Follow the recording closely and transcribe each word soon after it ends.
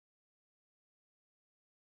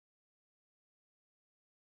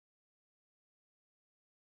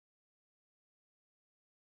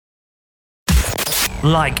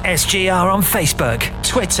Like SGR on Facebook,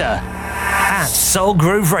 Twitter, at Soul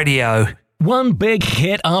Groove Radio. One big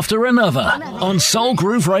hit after another on Soul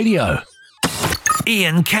Groove Radio.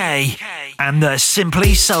 Ian K and the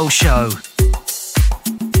Simply Soul Show.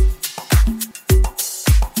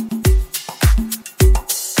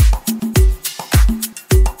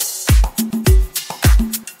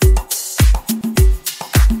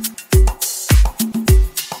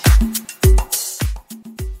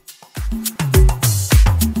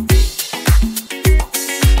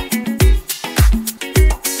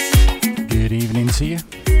 To you.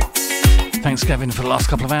 Thanks, Gavin, for the last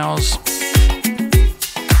couple of hours.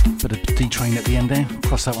 Bit of D-Train at the end there.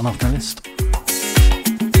 Cross that one off my list.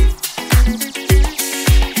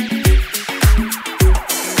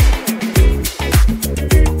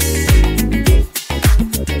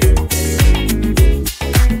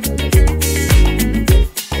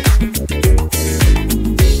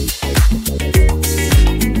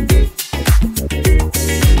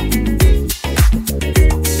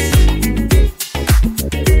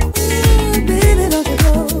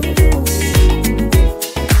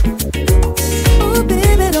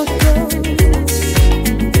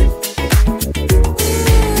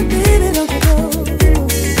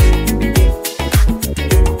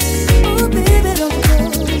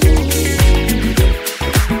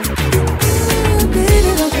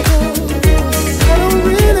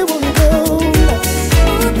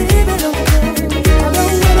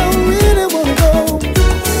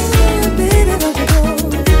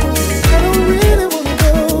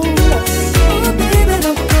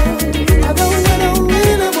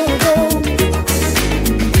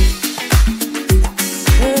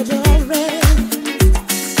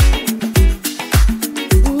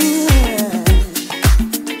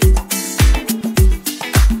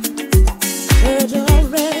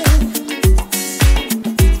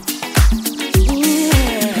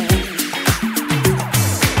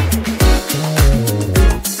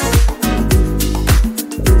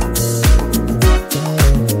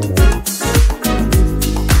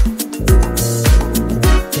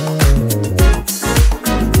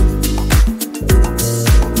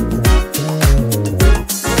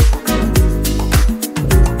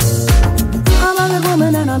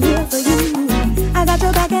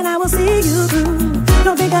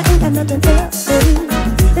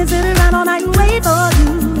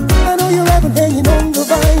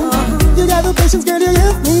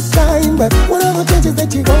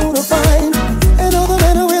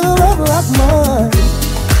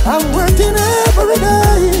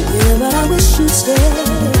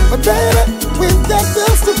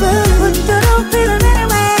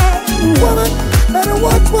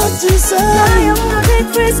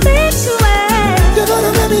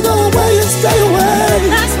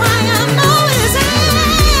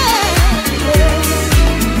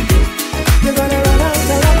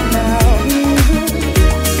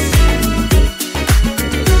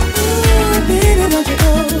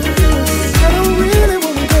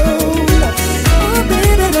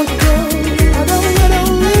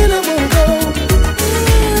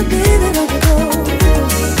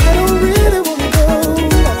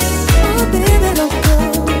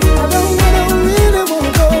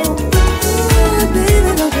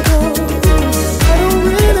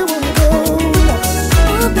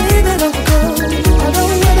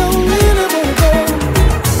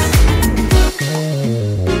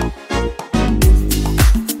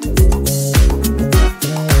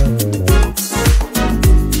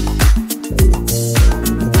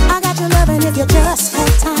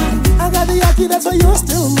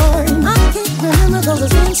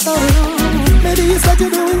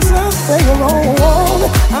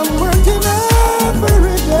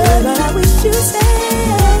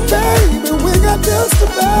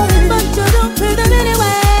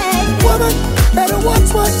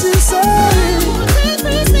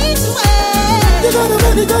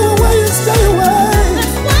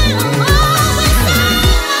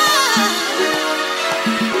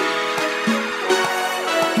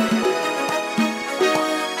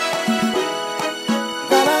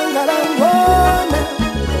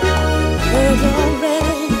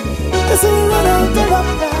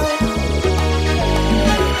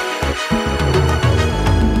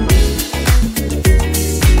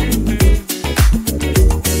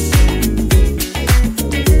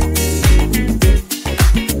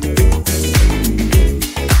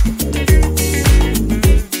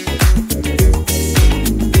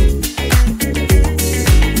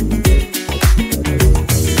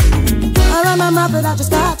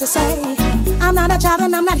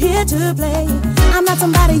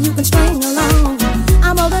 somebody you can string along.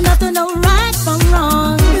 I'm old enough to know right from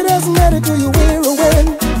wrong. It doesn't matter to you where or where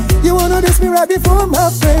right before my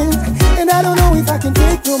friend, and I don't know if I can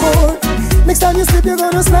take no more. Next time you slip, you're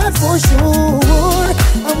gonna slide for sure.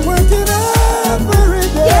 I'm working every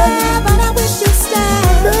day. Yeah, but I wish you'd stay.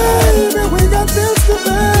 Baby, we got bills to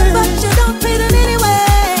pay. But you don't pay them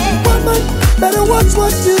anyway. Woman, better watch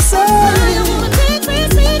what you say. I don't wanna take me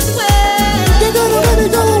away. You're gonna let me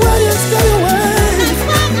go away and stay away. That's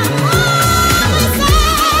what I always say.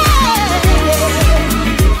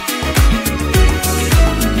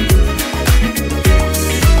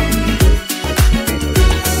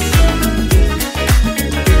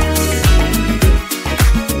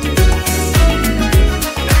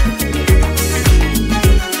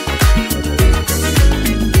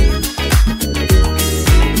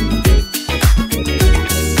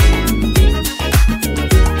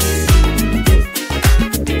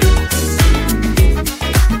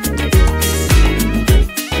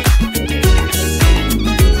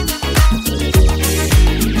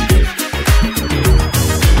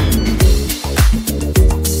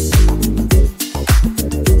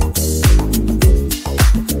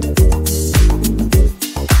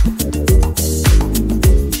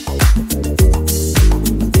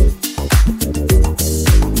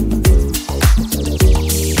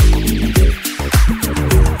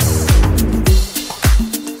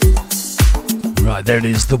 There it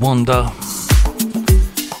is, The Wonder.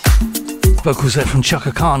 Vocals there from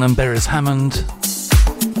Chaka Khan and Beres Hammond.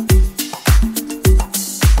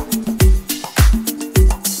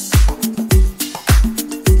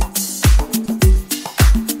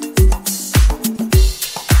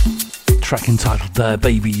 Track entitled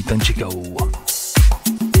Baby, Don't You Go.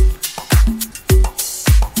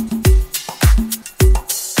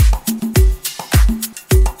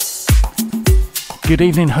 Good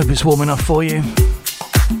evening, hope it's warm enough for you.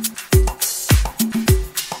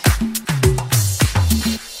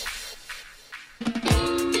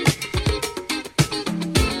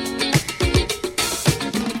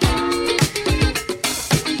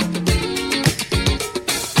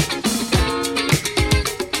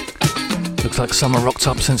 Looks like summer rocked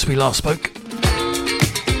up since we last spoke.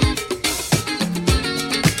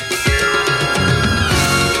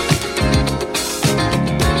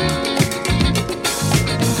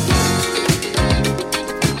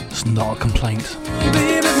 It's not a complaint.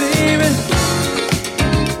 Baby, baby.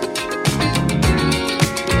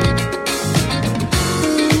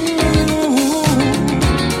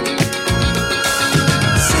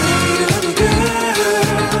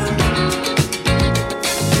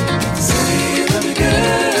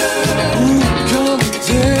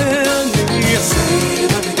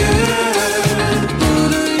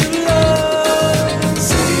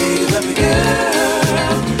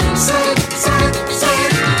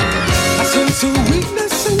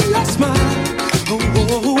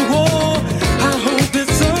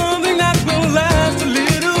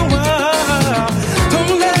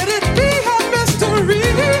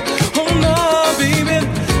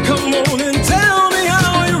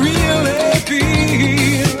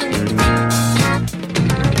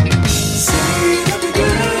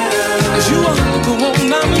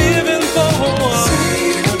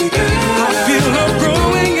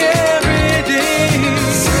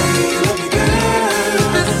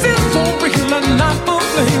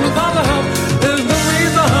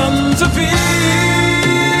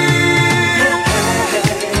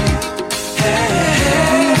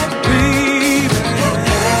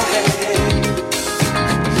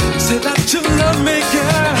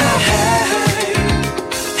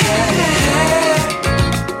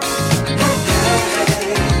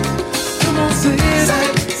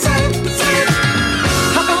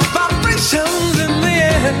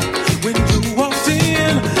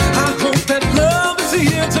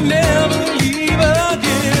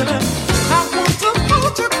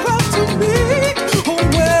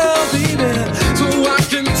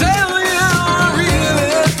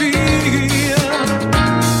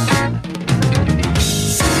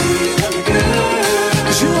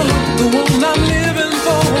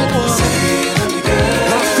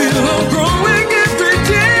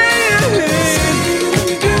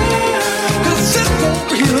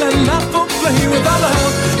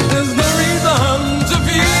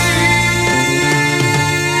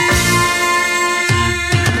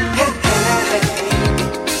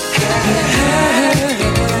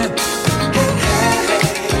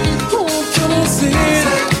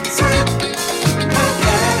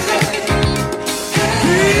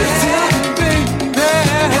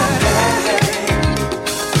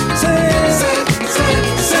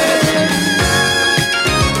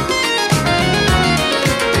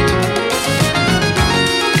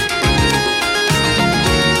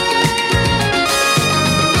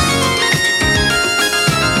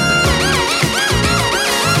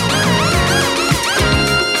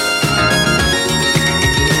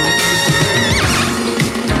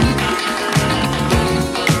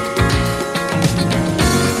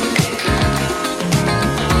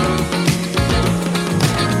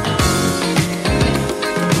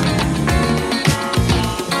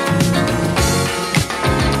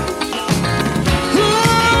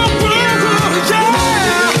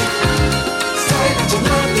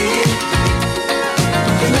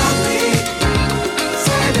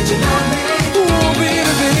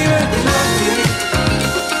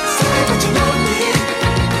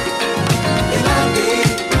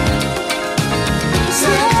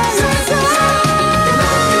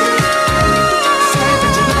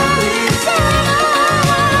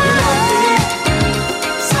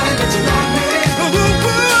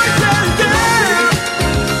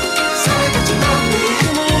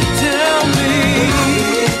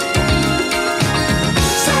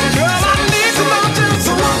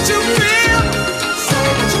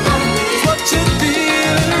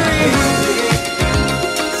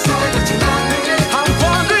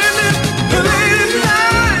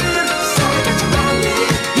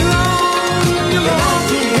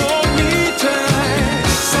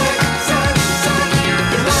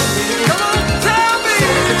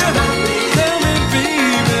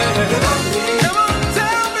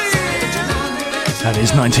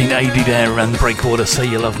 1980 there, and Breakwater, Say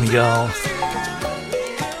You Love Me Girl.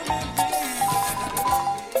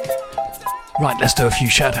 Right, let's do a few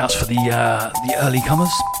shout outs for the early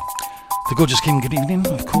comers. The Gorgeous King, good evening,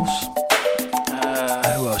 of course.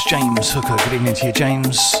 Who else? James Hooker, good evening to you,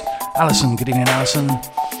 James. Alison, good evening, Alison.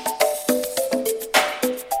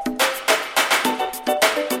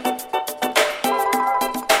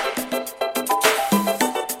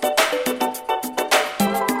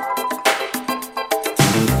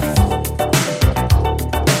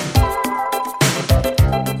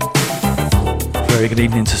 Very good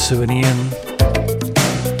evening to Sue and Ian.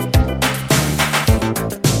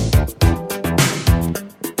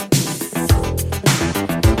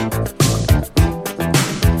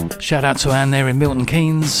 Shout out to Anne there in Milton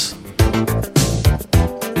Keynes.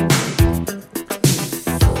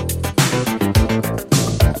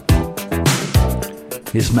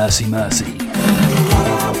 Here's Mercy Mercy.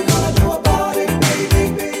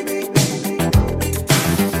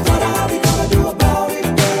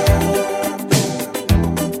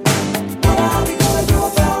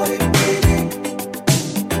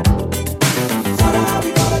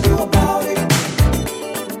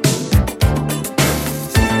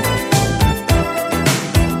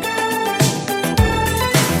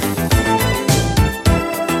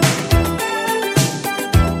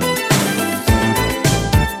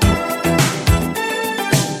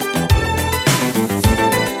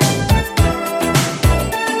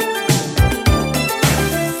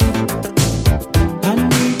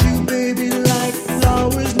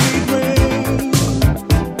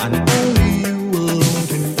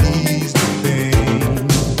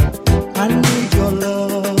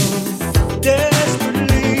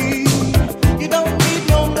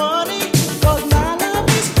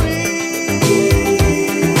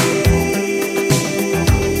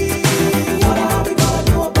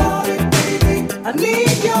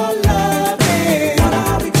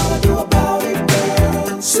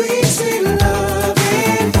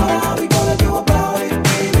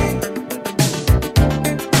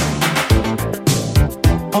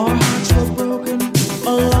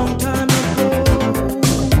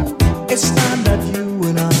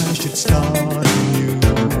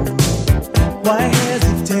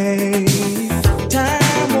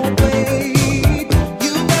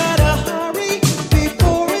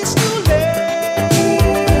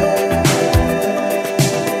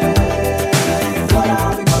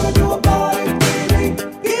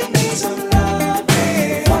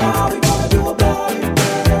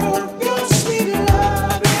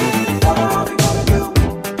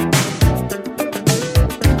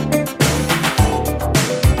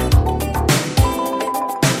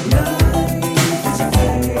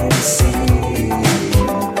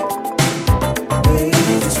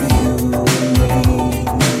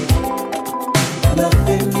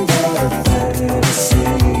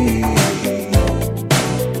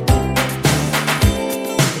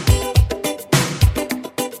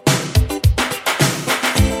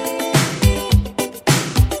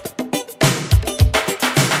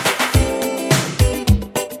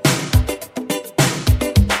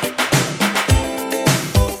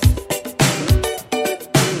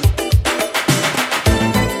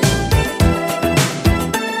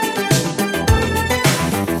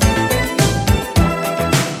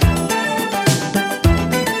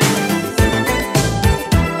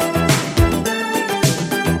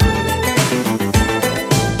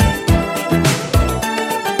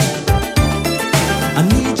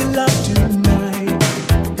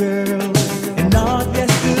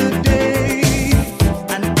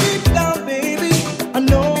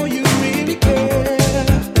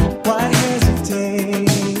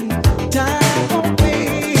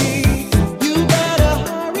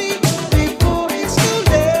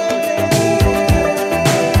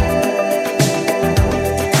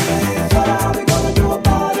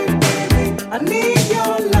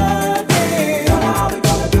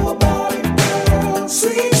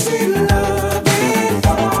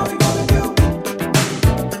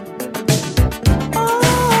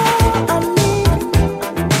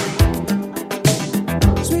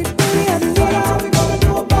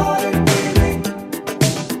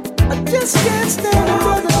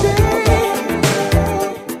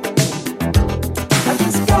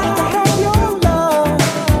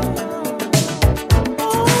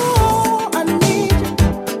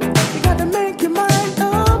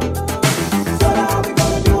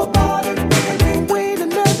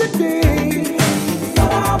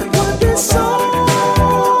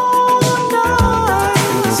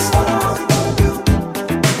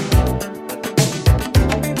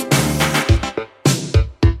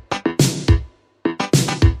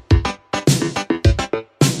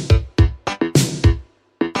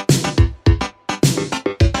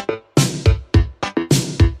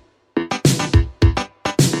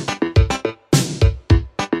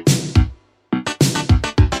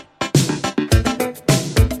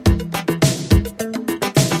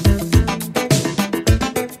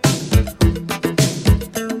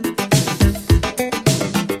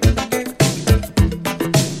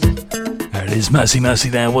 Mercy, mercy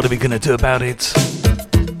there. What are we going to do about it?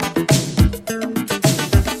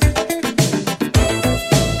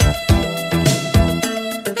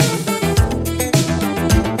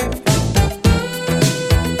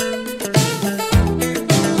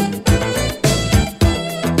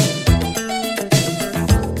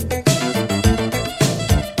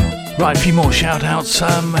 Right, a few more shout outs. Who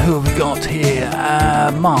have we got here?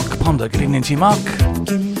 Mark Ponder. Good evening to you, Mark.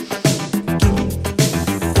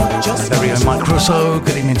 Very own Mike Russo.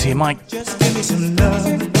 Good evening to you, Mike. Just give me some love.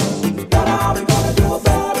 What are we gonna do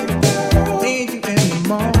about it, girl? Need you in the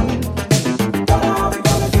morning. What are we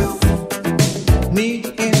gonna do? Need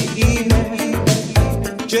you in the evening.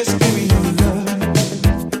 Just give me your love.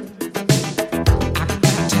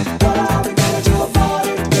 What are we gonna do about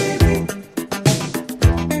it, baby?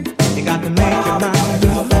 You got to make your mind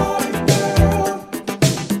up.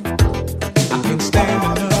 I can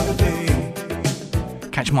stand another day.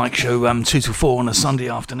 Catch Mike's show 2 till 4 on a Sunday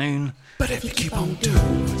afternoon. But if you keep on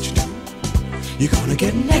doing what you do, you're gonna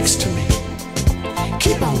get next to me.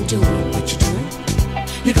 Keep on doing what you do,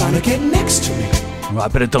 you're gonna get next to me. Right, a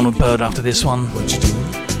bit of Donald Byrd after this one. What you do,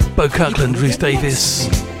 Bo Kirkland, Ruth Davis.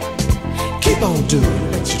 keep on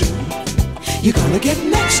doing what you do, you're gonna get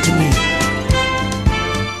next to me.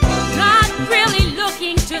 Not really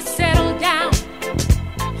looking to settle down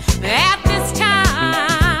at this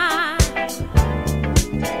time.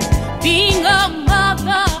 Being a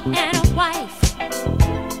mother and a wife,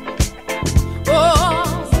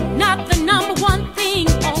 oh, not the number one thing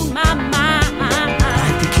on my mind.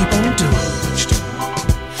 If you keep on doing what you do,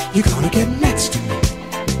 you're gonna get next to me.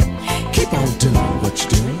 Keep on doing what you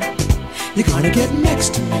do, you're gonna get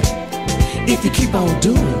next to me. If you keep on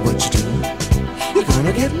doing what you do, you're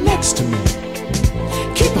gonna get next to me.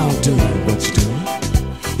 Keep on doing what you do,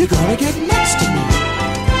 you're gonna get next to me.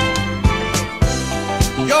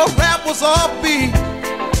 Your rap was all beat,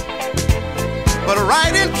 but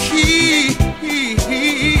right in key.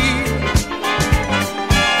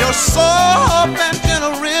 Your soft and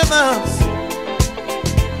gentle rhythms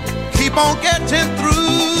keep on getting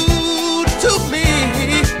through to me.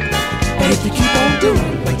 But if you keep on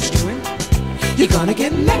doing what you're doing, you're gonna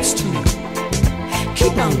get next to me.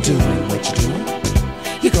 Keep on doing what you're doing,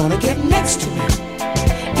 you're gonna get next to me.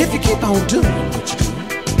 If you keep on doing what you're doing,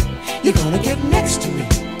 you're gonna get next to me.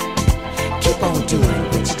 Keep on doing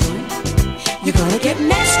what you're doing, you're gonna get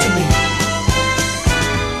next to me.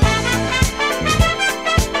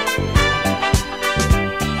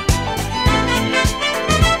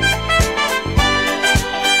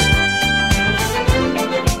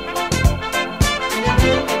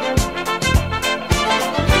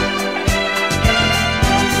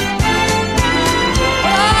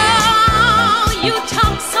 Oh, you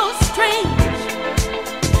talk so strange.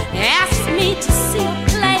 Ask me to see a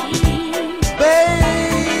play.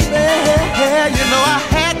 Baby, you know I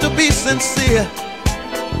had to be sincere,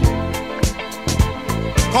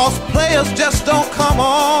 'cause players just don't come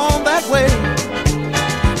on that way.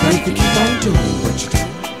 But if you keep on doing what you do,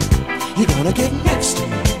 you're gonna get next to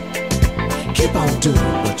me. Keep on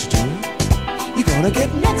doing what you do, you're gonna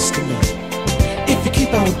get next to me. If you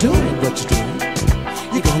keep on doing what you do,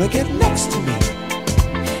 you're gonna get next to me.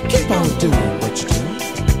 Keep on doing what you do,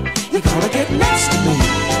 you're gonna get next to me.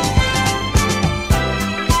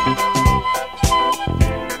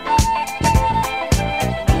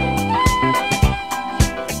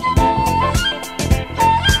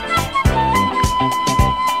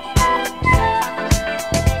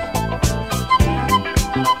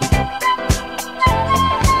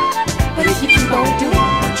 But if you keep on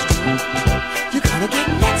doing what you do, you're gonna get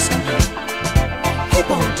next to me. Keep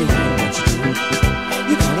on doing what you do,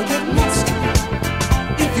 you're gonna get next to me.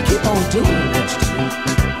 If you keep on doing what you do,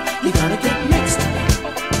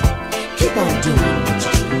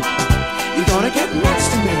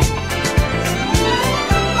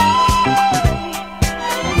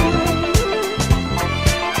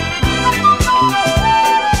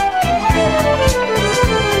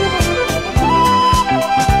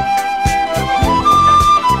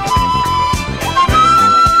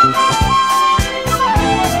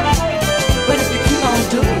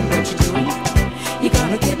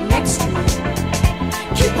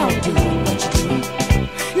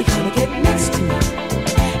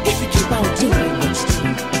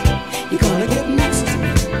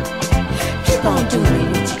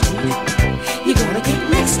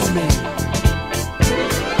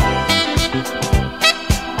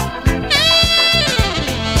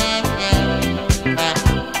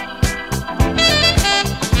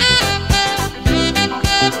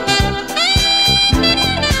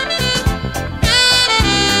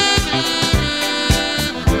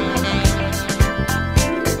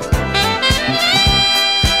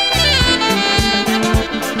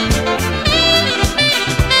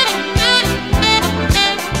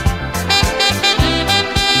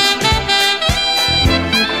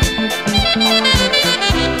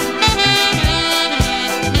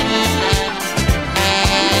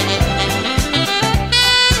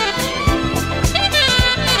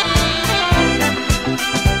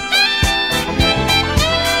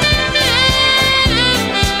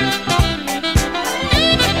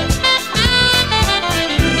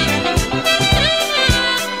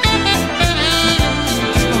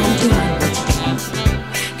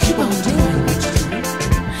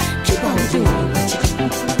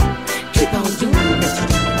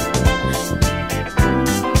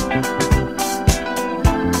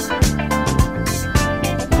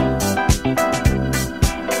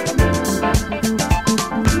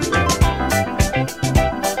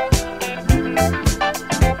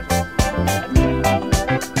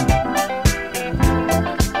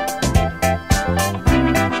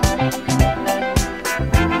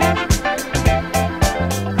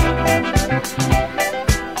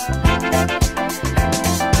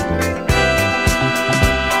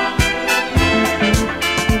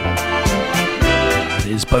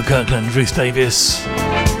 Bo Kirkland, Ruth Davis.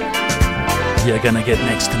 You're gonna get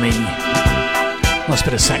next to me. Nice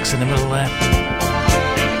bit of sax in the middle there.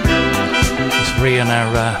 It's Rian,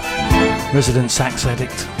 our resident sax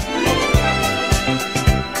addict.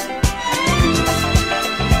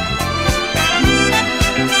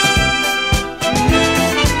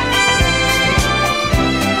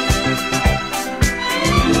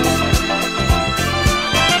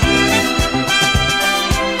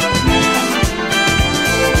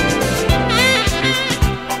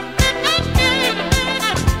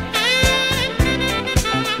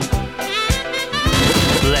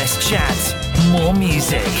 More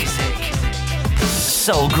music.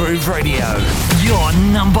 Soul Groove Radio, your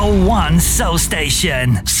number one soul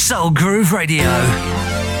station. Soul Groove Radio.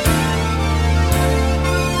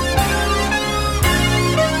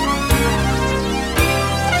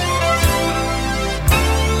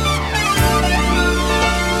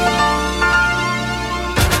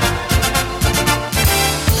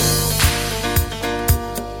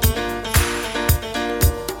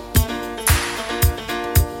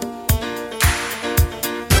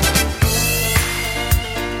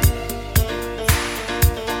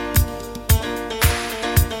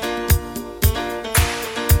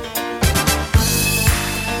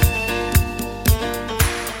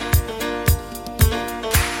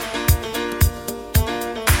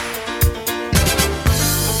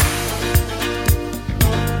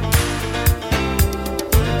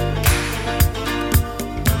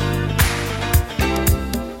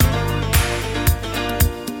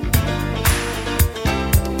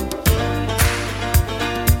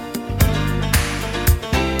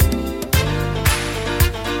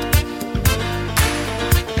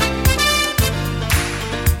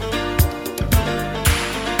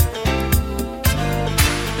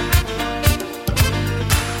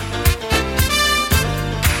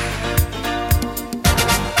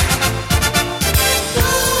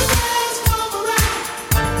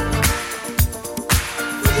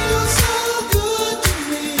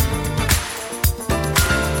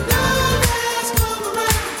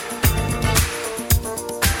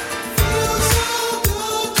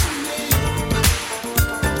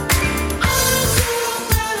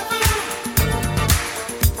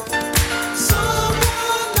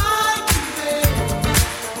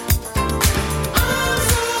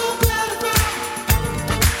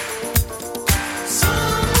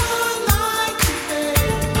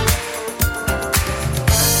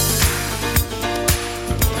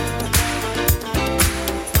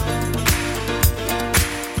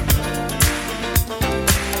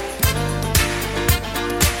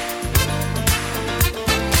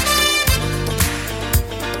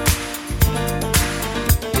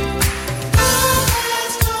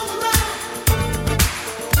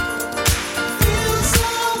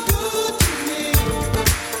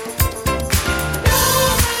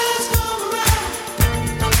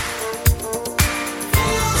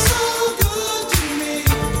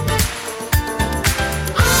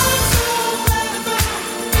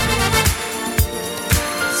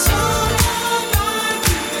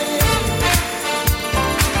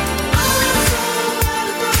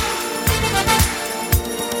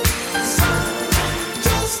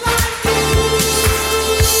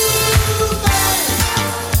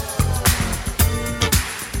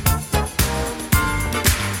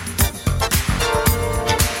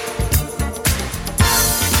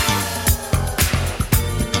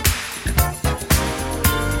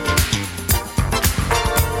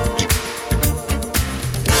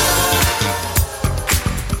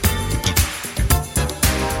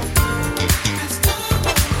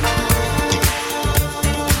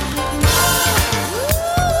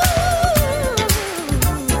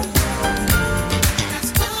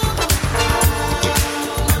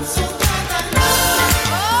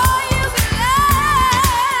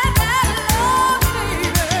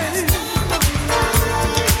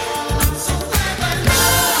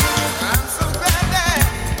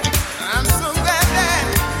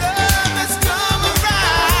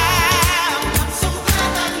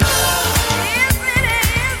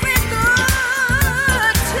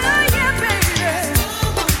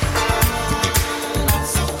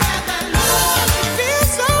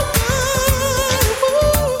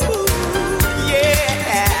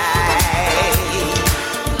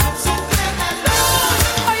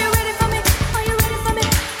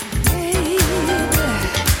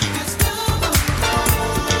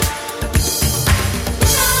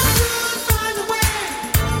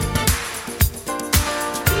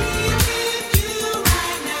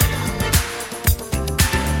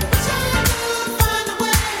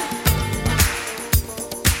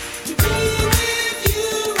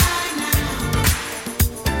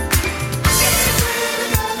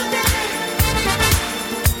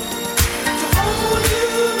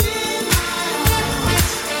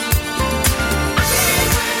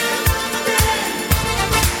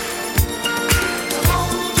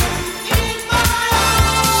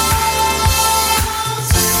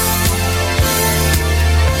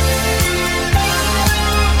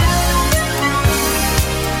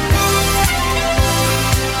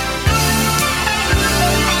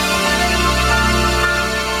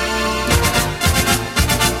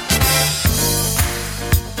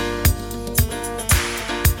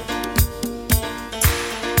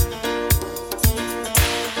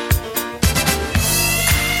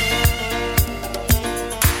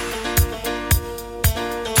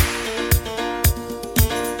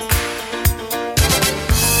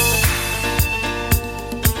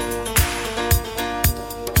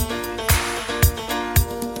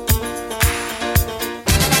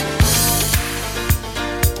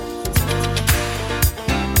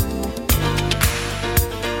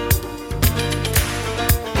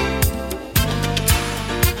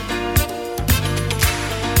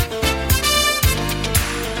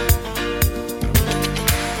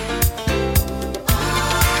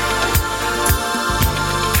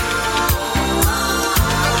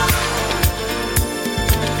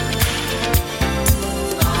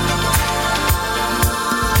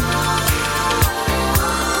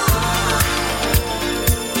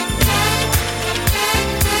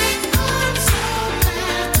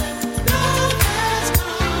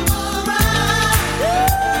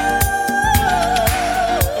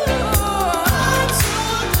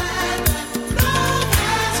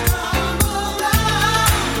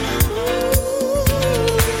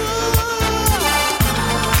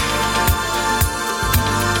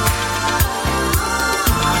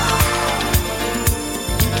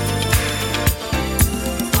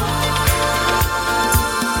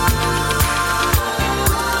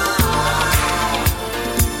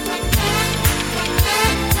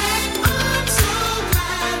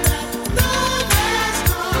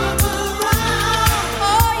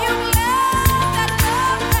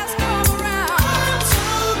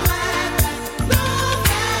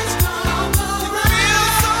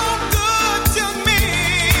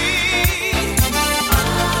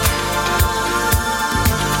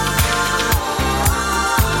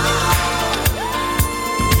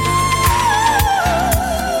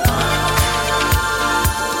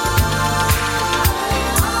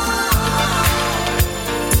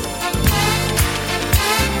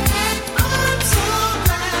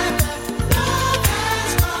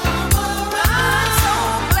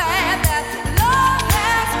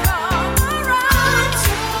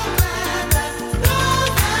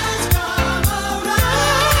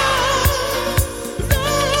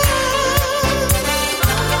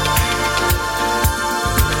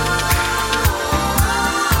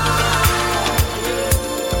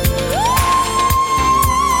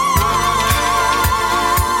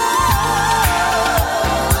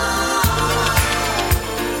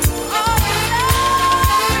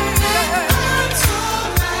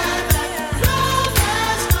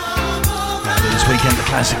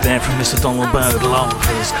 classic there from Mr. Donald Byrd. Love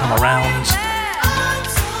has come around.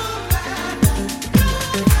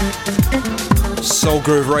 Soul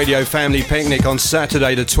Groove Radio Family Picnic on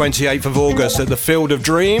Saturday the 28th of August at the Field of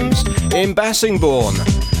Dreams in Bassingbourn.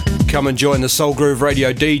 Come and join the Soul Groove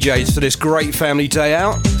Radio DJs for this great family day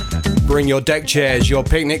out. Bring your deck chairs, your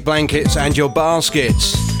picnic blankets and your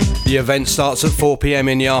baskets. The event starts at 4 p.m.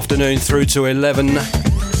 in the afternoon through to 11.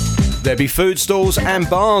 There'll be food stalls and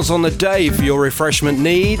bars on the day for your refreshment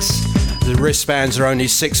needs. The wristbands are only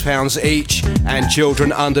 £6 each and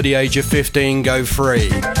children under the age of 15 go free.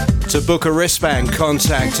 To book a wristband,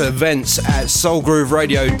 contact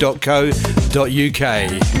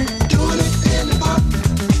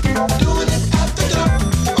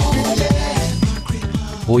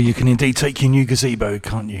events@soulgrooveradio.co.uk. Or you can indeed take your new gazebo,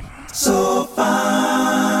 can't you? So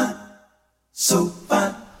fine,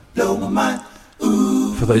 blow my mind.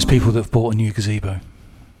 Ooh. For those people that have bought a new gazebo.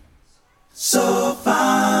 So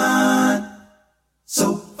fine,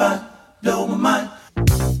 blow my mind.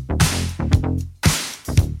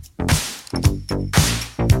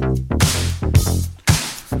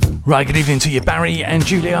 Right, good evening to you, Barry and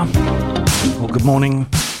Julia. Or good morning.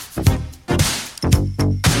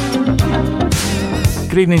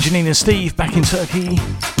 Good evening, Janine and Steve, back in Turkey.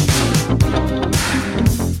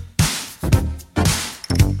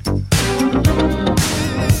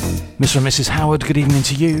 Mr. and Mrs. Howard, good evening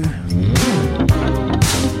to you.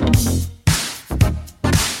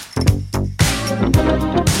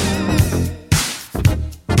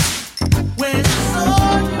 When I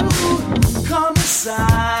saw you come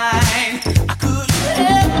inside, I couldn't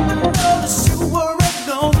help but notice you were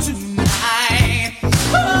alone tonight.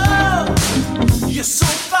 Oh, you're so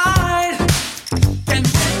fine. Can we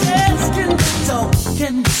dance, can we talk,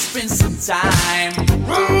 can we spend some time?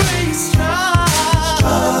 Really strong.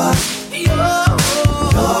 Your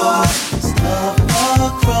stuff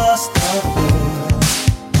across the floor.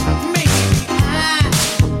 Maybe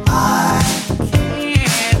I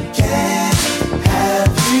can't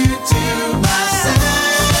have you to myself.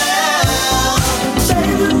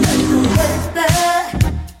 Baby,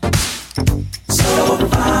 so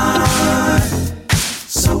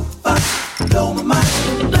fine, blow my mind.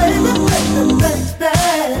 Baby,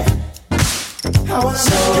 how I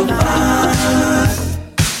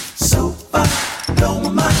so fine, blow my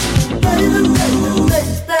mind. Baby,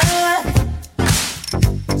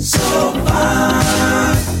 so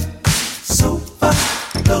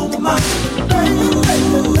fine, blow my mind. Baby,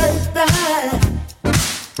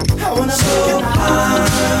 how when I'm looking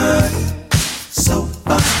high, so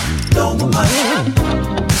fine, blow my mind.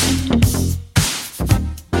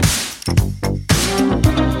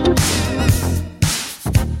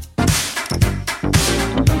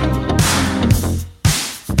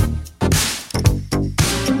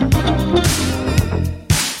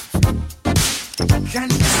 Can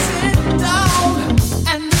you sit down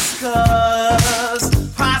and discuss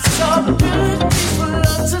possibilities for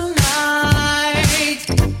love tonight?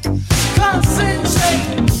 Concentrate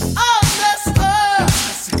on this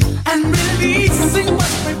us and releasing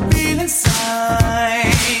what we feel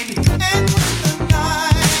inside. And when the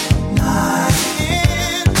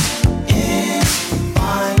night ends,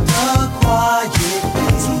 find a quiet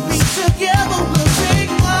place to be together. We'll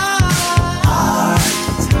take our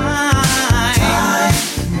time.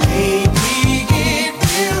 Maybe it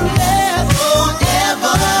will last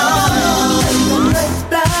forever.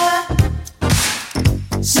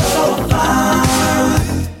 So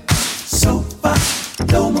fine,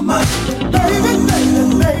 blow my mind. Baby,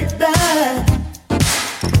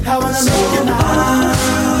 how when I'm looking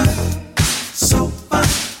high, so fine,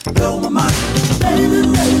 blow my mind. Baby,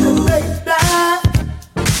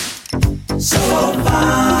 so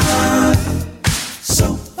fine,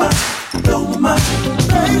 blow my mind.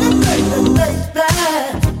 Baby,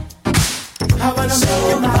 how when I'm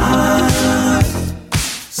looking high,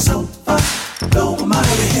 so fine, blow my mind.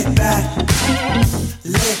 Hold your head back,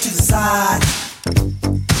 lay it to the side.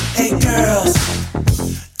 Hey girls,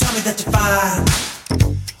 tell me that you're fine.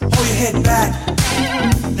 Hold your head back,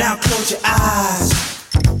 now close your eyes.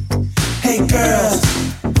 Hey girls,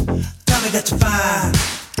 tell me that you're fine.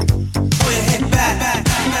 Hold your head back,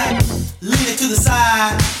 lean it to the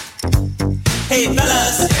side. Hey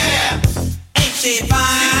fellas, yeah, ain't she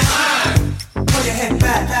fine? Hold your head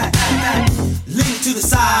back, lean it to the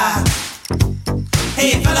side.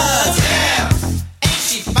 Hey fellas, yeah, ain't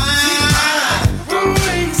she fine?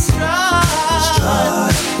 Really strong.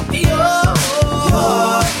 Your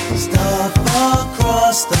stuff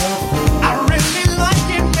across the floor. I really like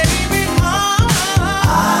it, baby.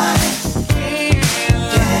 I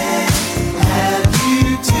can't have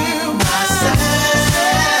you to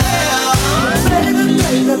myself.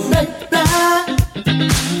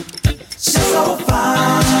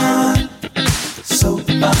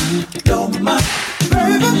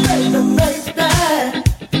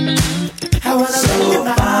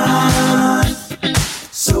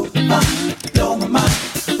 blow my mind.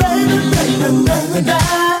 Baby, baby, baby, na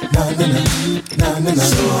na na na na na.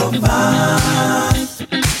 So fine,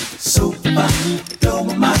 so fine, blow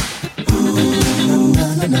my mind. Ooh, na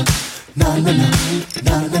na na na na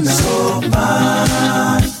na na na. So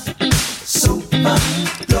fine, so fine,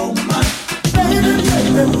 blow my mind. Baby,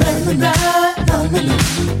 baby, baby, na na na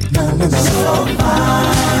na na na. So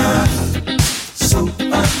fine, so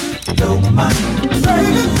fine, blow my mind.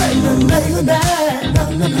 Baby, baby, baby, na na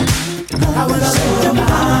na na. I wanna so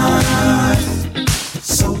fine,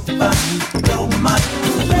 so fine, blow my mind.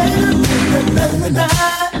 Baby, baby, baby, na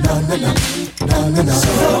na na na na na.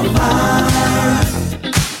 So fine,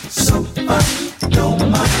 so fine, blow my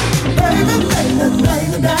mind. Baby, baby,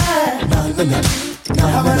 baby, na na na na. I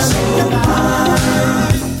wanna so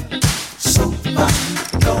fine, so fine,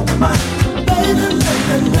 blow my mind. Baby,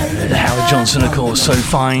 baby, baby. Howard Johnson, of course, so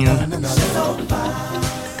fine.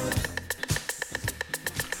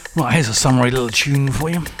 Right, here's a summary little tune for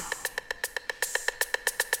you.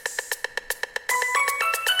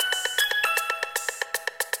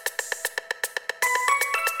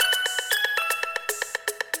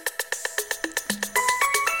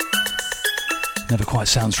 Never quite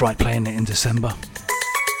sounds right playing it in December.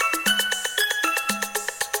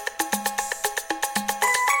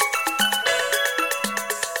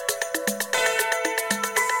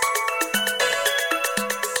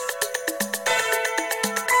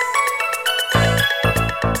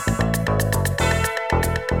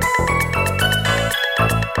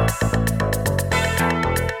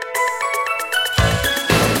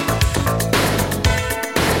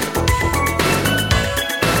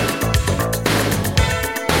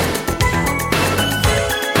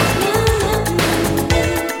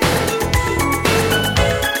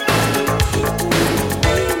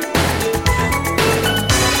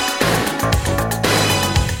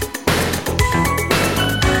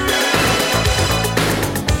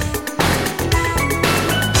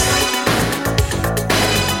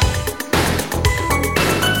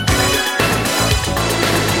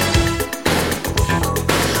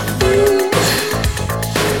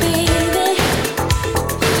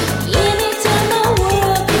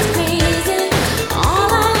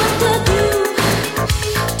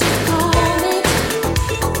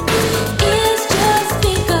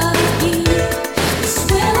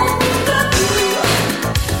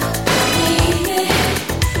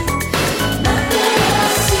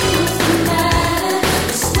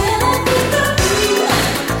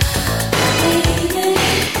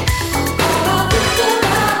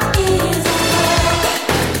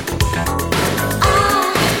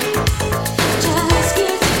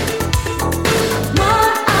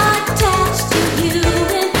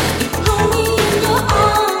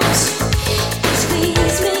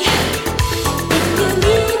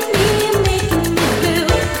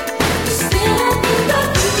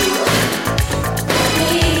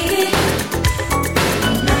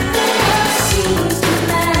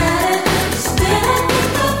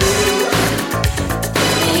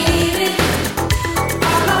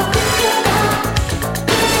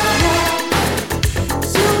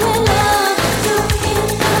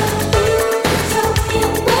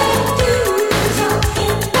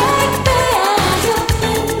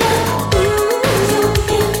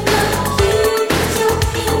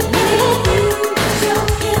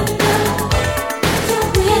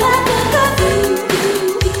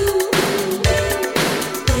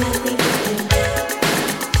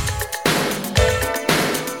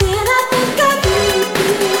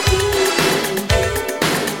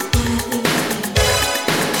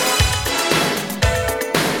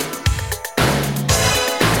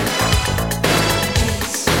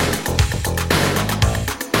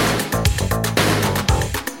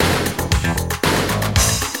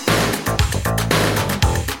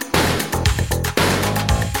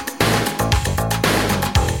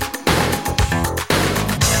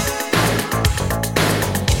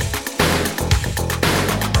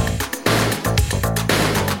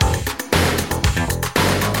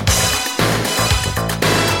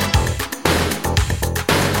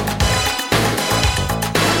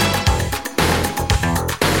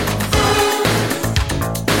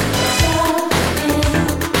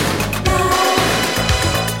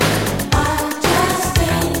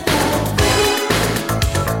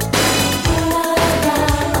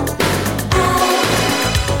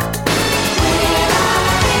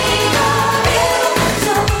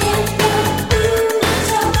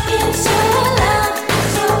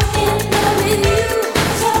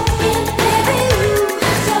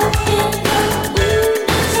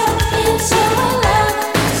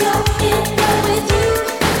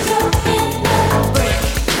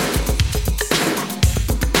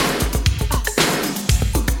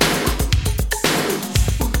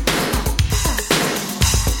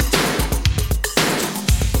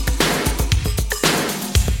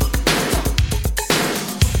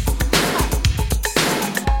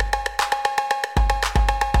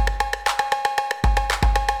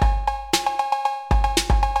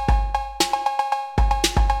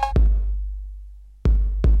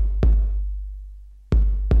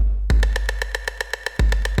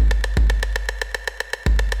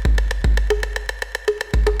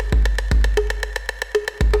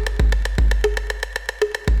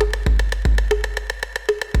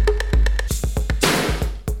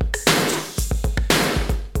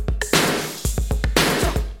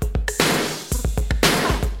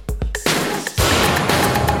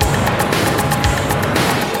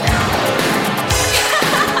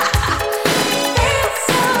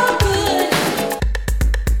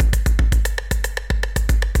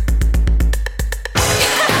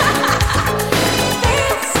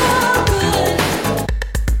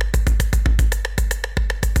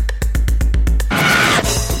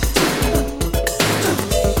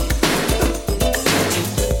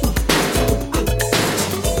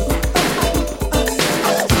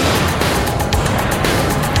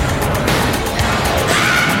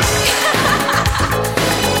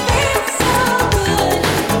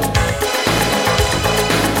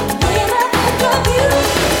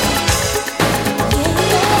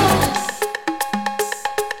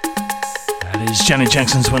 Janet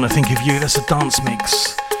Jackson's When I Think of You. That's a dance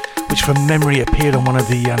mix, which from memory appeared on one of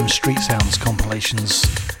the Street Sounds compilations,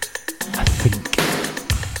 I think.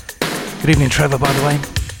 Good evening, Trevor, by the way.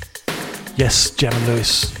 Yes, Jam and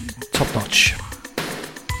Lewis, top notch.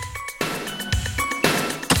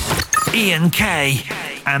 Ian K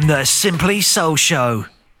and the Simply Soul Show.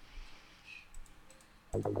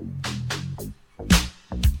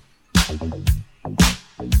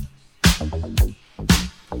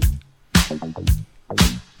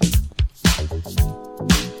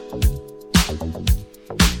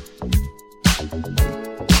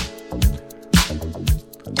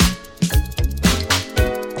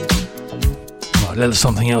 A little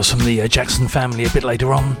something else from the Jackson family a bit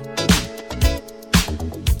later on.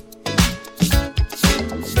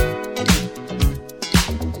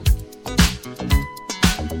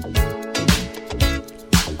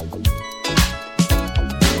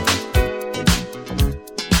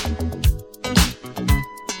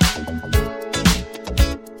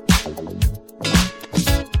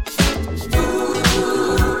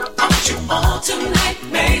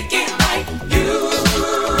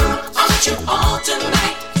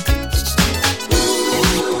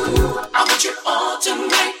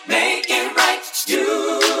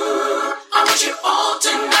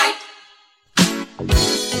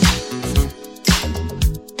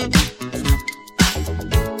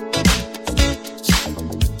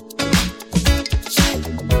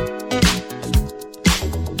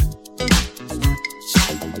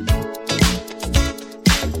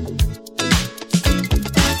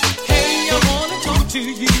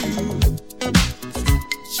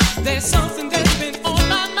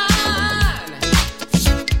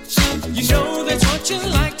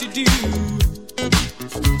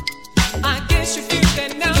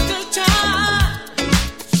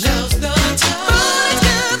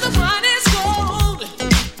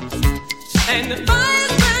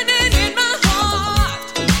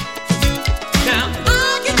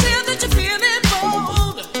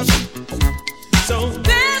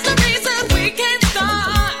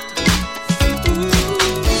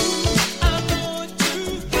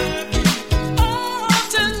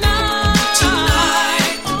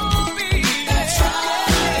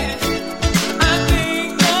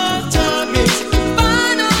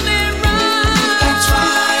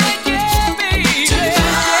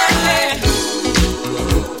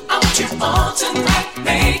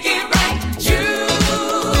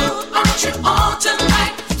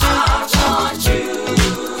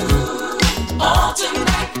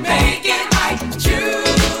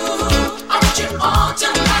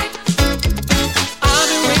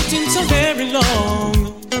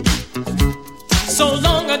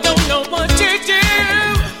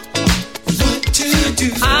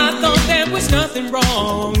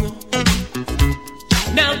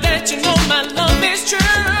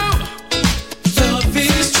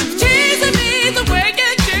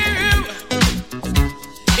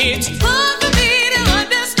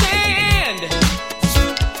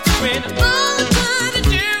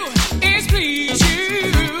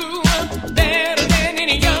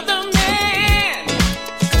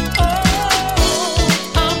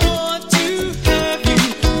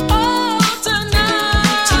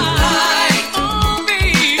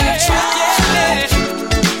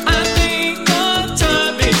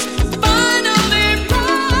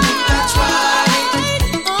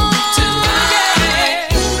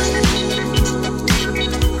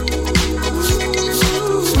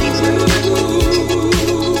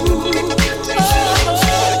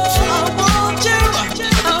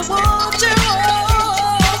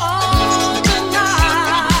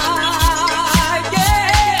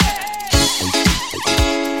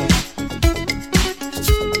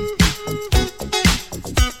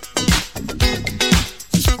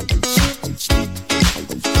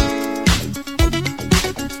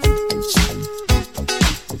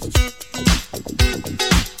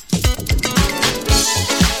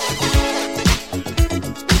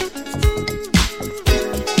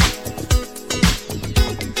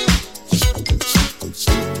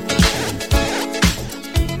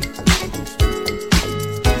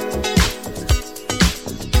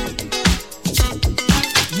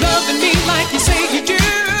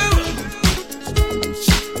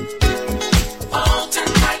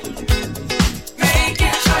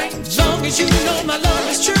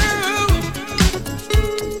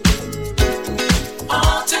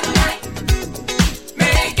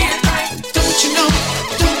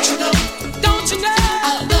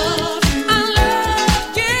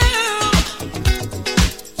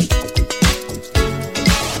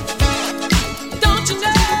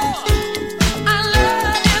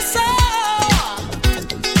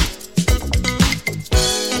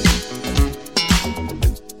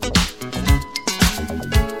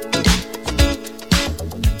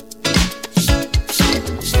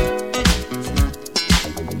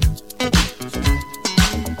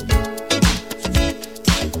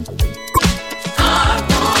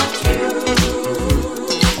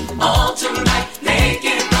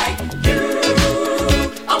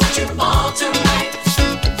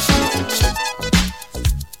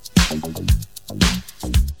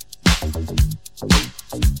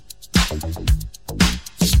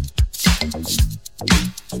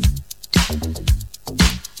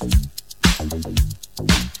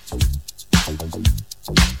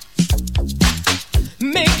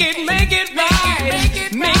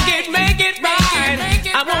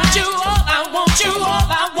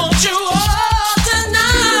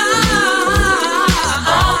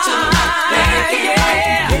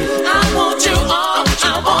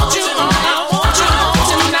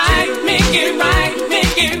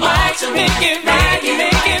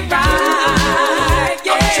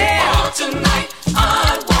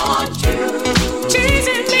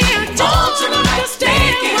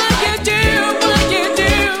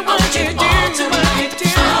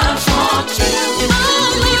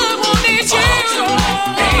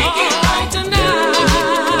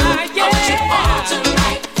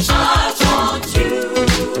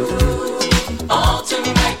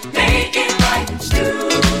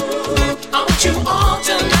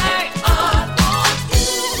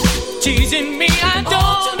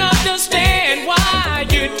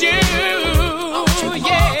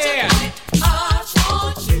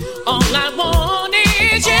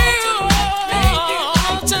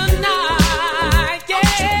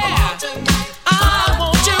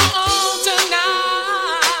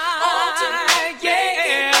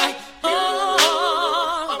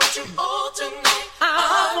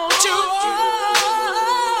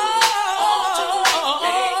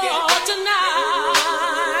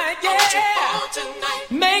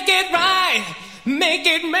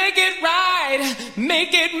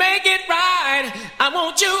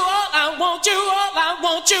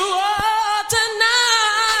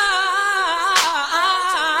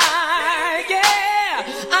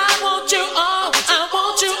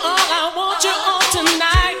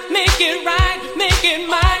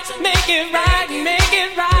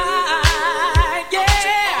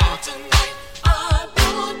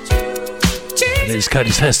 It's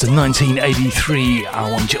Curtis Hester, 1983.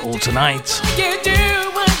 I Want You All Tonight. It's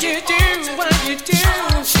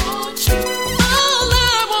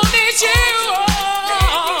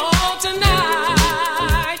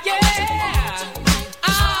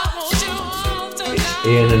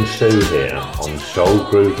Ian and Sue here on Soul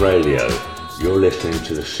Groove Radio. You're listening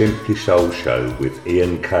to the Simply Soul Show with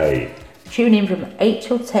Ian Kay. Tune in from 8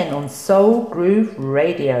 till 10 on Soul Groove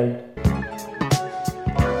Radio.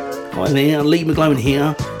 Hi there, Lee McGlowan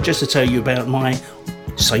here, just to tell you about my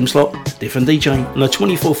same slot, different DJ, on the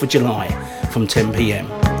 24th of July from 10 p.m.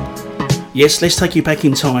 Yes, let's take you back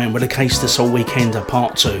in time with a Case the Soul Weekender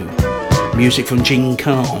Part 2. Music from Gene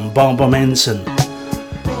Carne, Barbara Manson,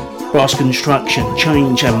 Brass Construction,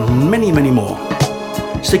 Change and many, many more.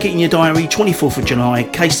 Stick it in your diary, 24th of July,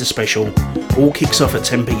 Case the Special, all kicks off at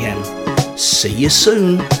 10 p.m. See you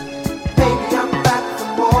soon.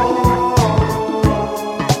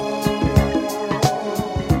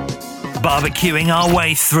 Barbecuing our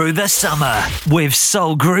way through the summer with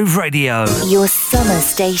Soul Groove Radio. Your summer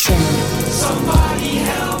station. Somebody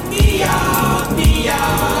help me out, me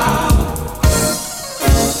out.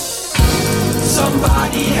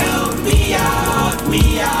 Somebody help me out,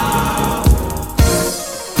 me out.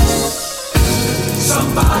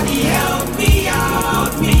 Somebody help me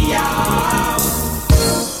out, me out.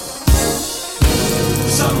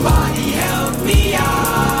 Somebody help me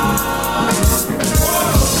out.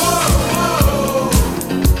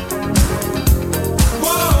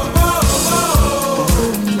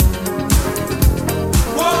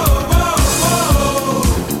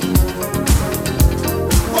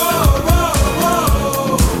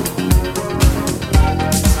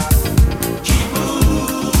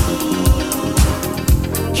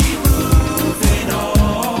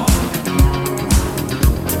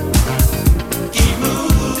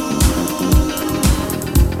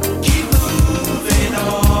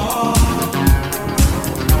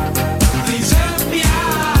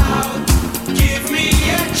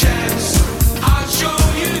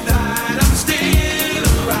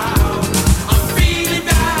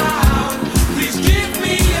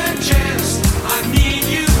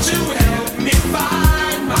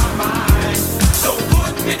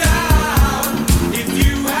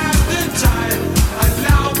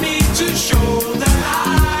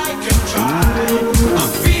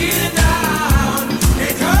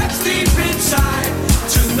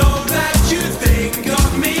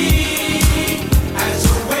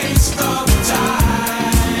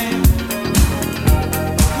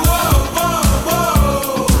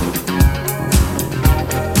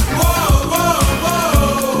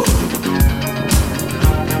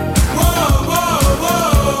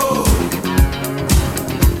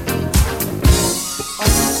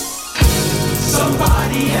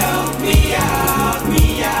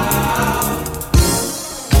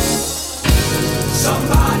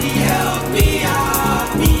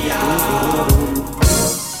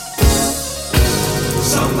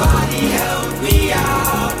 Somebody help me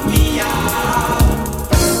out.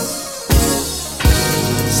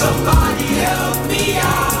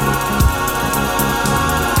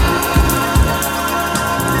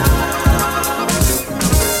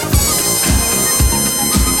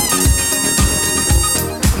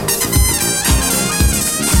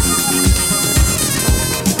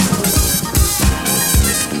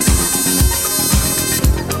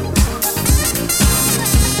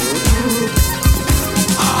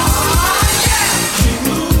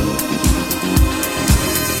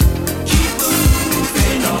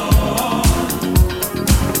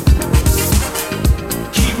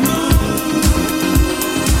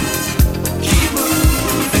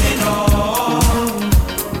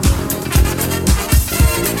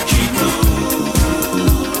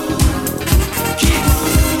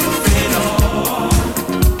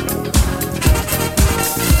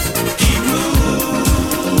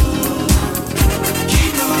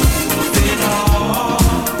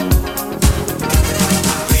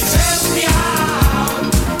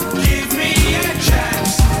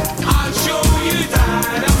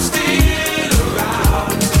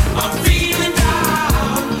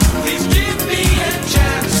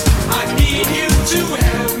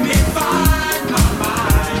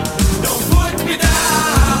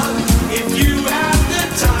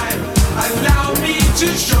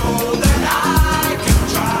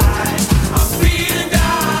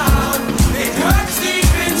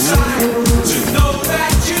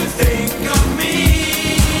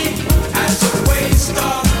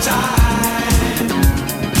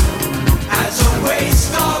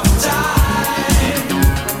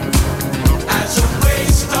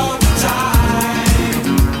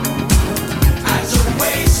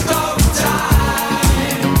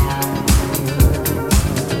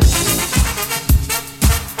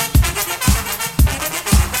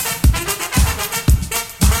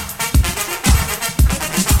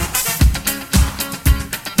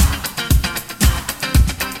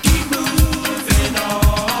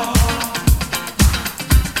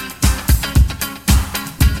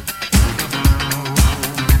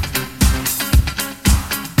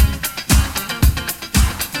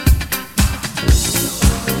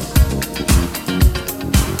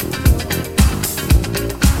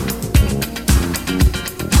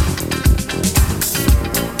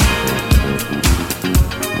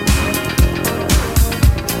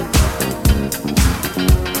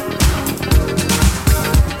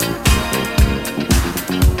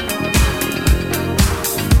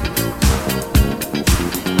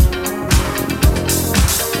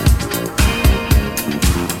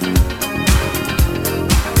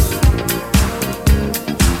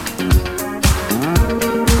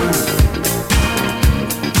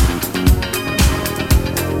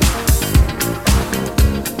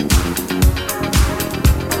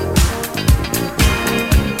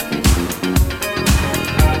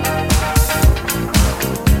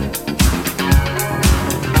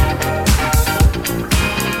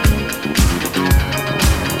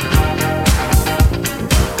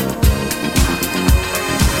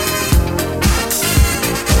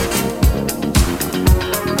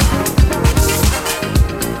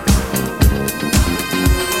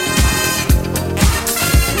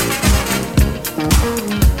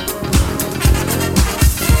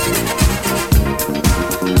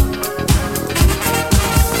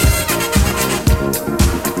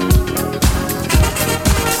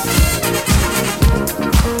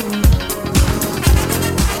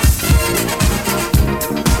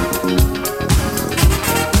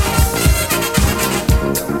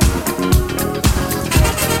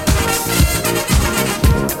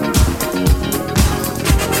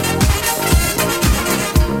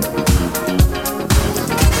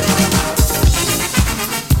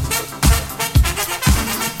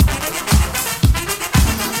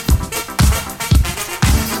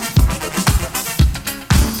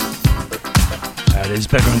 is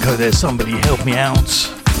Beggar and Co there. Somebody help me out.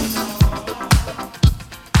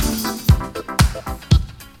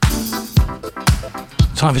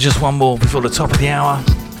 Time for just one more before the top of the hour.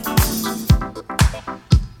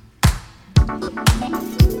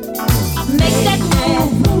 Make that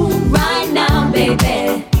move right now,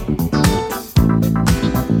 baby.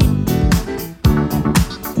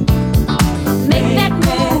 Make that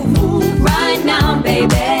move right now, baby.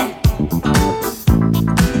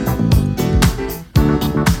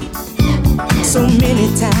 So many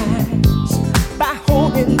times by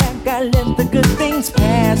holding back I let the good things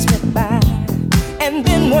pass me by, and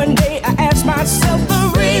then one day I asked myself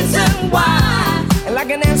the reason why, and like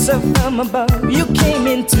an answer from above you came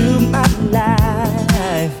into my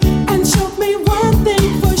life and showed me one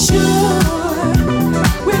thing for sure: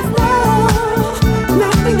 with love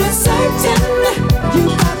nothing is certain. You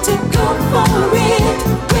got to go for it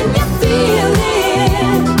when you feel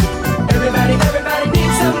it. Everybody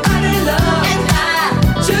needs somebody to love.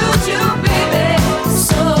 Choose you, baby.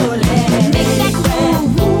 So let's make that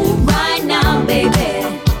move right now, baby.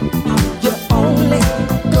 You only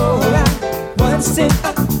go around once in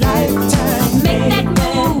a lifetime. Make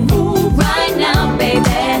that move right now,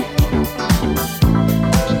 baby.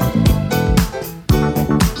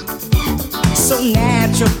 So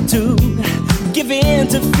natural to give in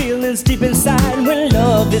to feelings deep inside when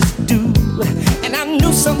love is due. And I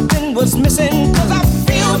knew something was missing, 'cause I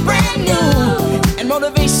feel brand new. And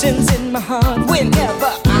motivation's in my heart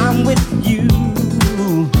whenever I'm with you.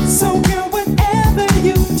 So girl, whatever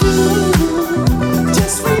you do,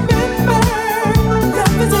 just remember,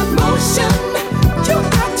 love is emotion. You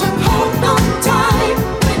got to hold on tight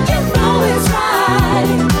when you know it's right.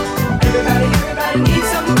 Everybody needs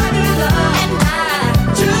somebody to love, and I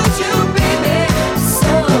choose you, baby.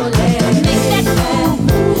 So let's make that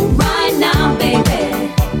move right now, baby.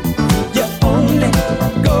 You only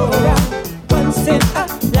go around once in a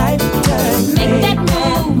lifetime. Make that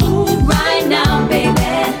move right now,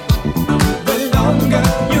 baby. The longer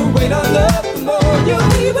you wait on love, the more you'll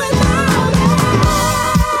be without it.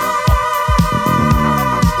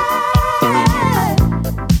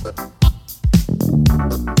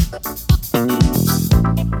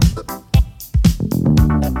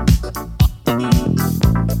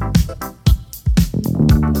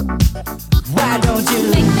 Why don't you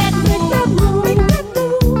make that move? Make that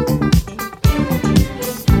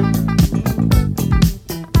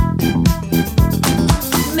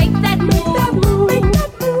move. Make that move. Make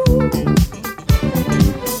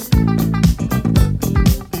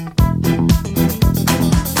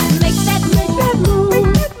that move.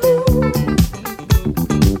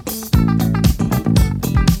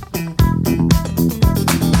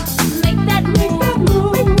 Make that move. Make that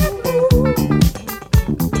move.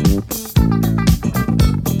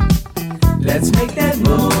 Let's make that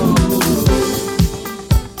move.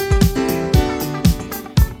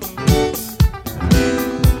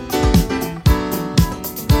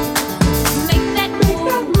 Make that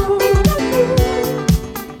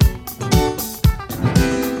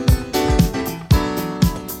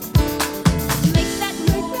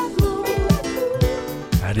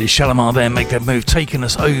move. That is Shalimar there, Make That Move, taking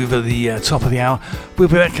us over the top of the hour. We'll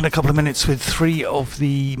be back in a couple of minutes with 3 of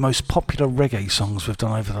the most popular reggae songs we've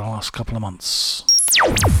done over the last couple of months.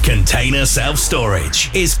 Container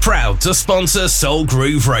Self-Storage is proud to sponsor Soul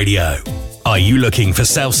Groove Radio. Are you looking for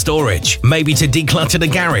self-storage? Maybe to declutter the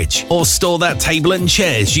garage or store that table and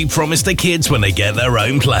chairs you promised the kids when they get their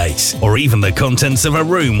own place, or even the contents of a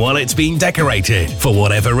room while it's being decorated. For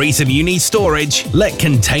whatever reason you need storage, let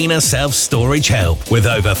Container Self-Storage help. With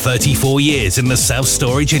over 34 years in the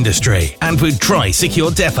self-storage industry and with Tri-Secure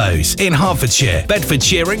depots in Hertfordshire,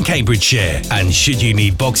 Bedfordshire and Cambridgeshire. And should you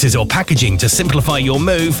need boxes or packaging to simplify your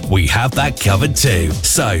move, we have that covered too.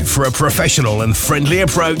 So for a professional and friendly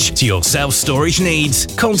approach to your self-storage needs,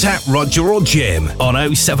 contact Roger or Jim on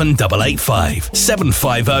 07885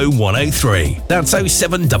 750 103. That's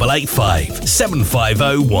 07885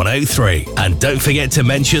 750 103. And don't forget to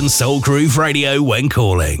mention Soul Groove Radio when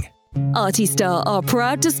calling. Artistar are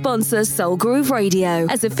proud to sponsor Soul Groove Radio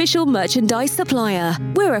as official merchandise supplier.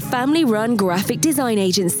 We're a family-run graphic design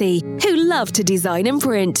agency who love to design and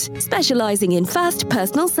print, specializing in fast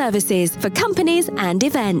personal services for companies and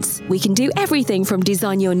events. We can do everything from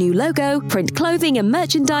design your new logo, print clothing and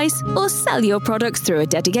merchandise, or sell your products through a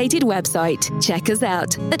dedicated website. Check us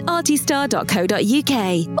out at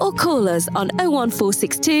artistar.co.uk or call us on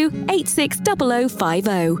 01462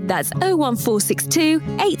 860050. That's 01462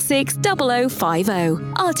 860050.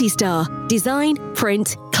 Artistar. Design,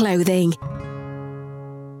 print, clothing.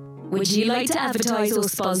 Would you like to advertise or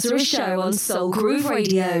sponsor a show on Soul Groove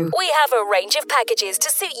Radio? We have a range of packages to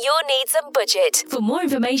suit your needs and budget. For more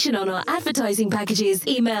information on our advertising packages,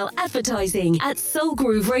 email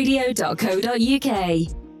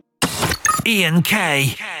advertising@soulgrooveradio.co.uk. Ian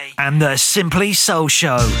K and the Simply Soul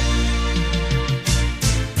Show.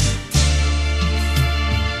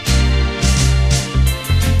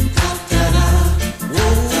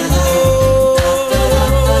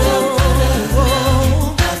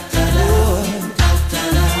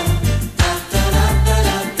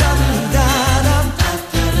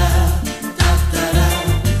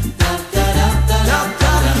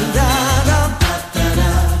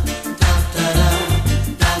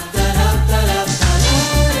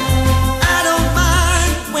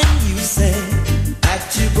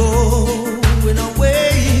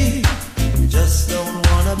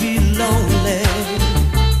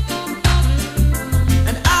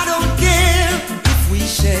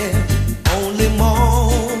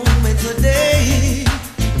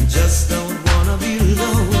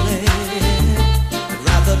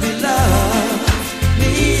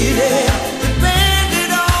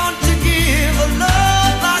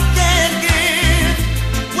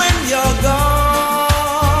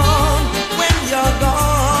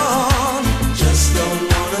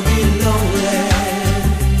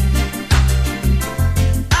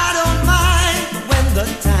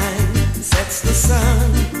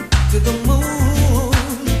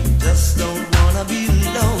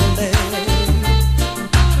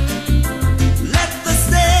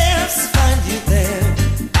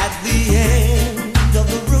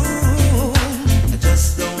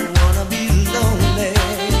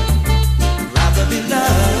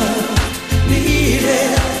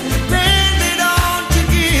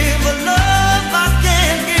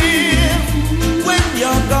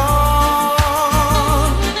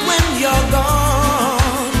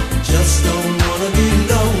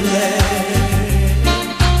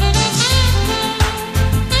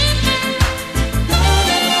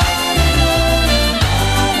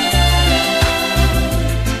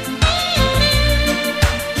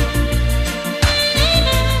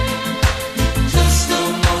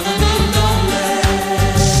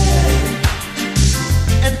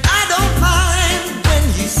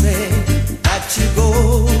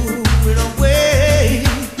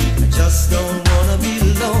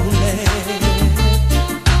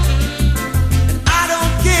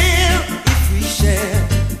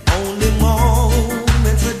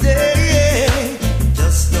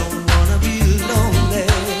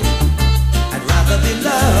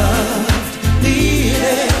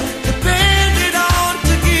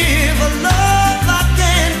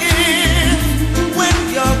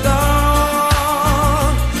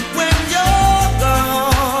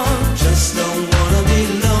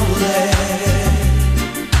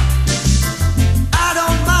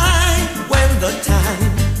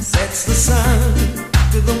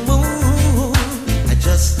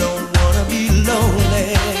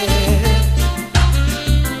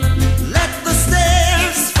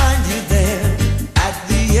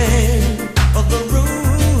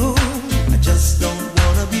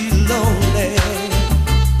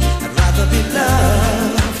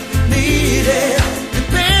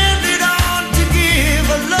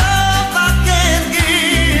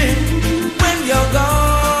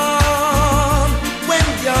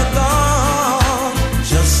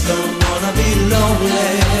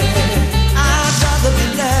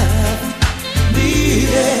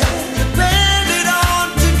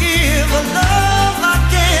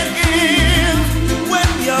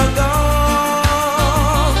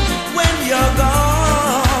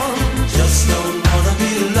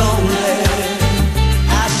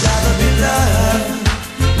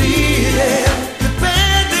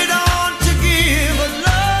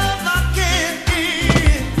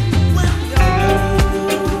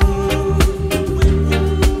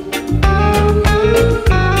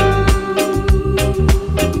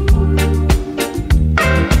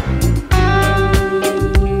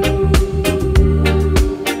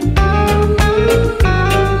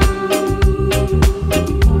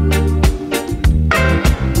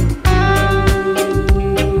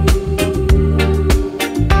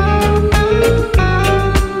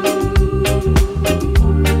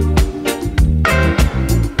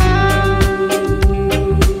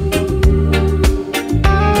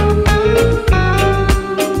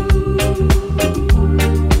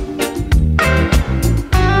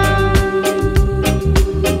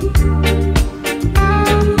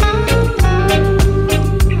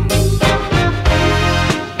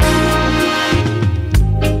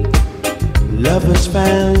 love has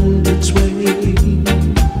found its way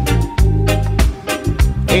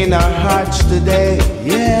in in our hearts today,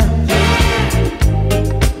 yeah.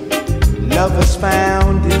 Love has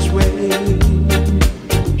found its way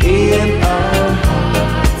in our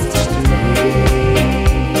hearts today.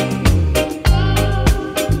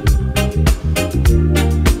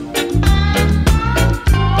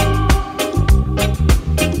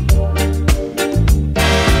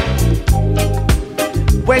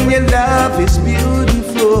 When your love is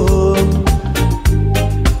beautiful,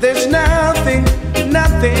 there's nothing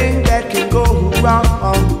that can go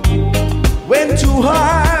wrong. When two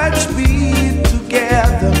hearts beat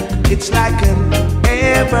together, it's like an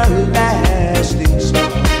everlasting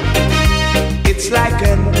song. It's like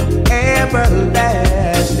an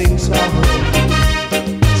everlasting song.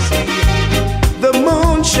 See, the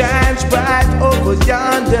moon shines bright over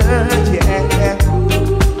yonder, yeah,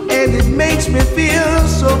 and it makes me feel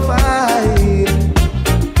so fine.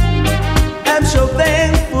 I'm so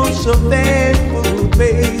thankful,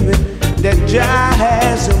 baby, that Jah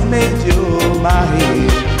has made you mine.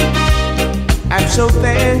 I'm so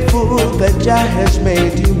thankful that Jah has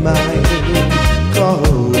made you mine,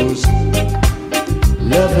 'cause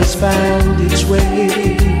love has found its way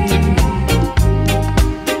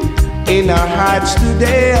in our hearts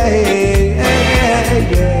today,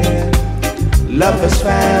 yeah. Love has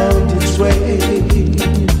found its way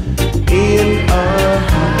in our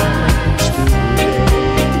hearts today,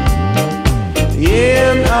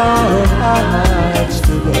 in our hearts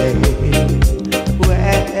today.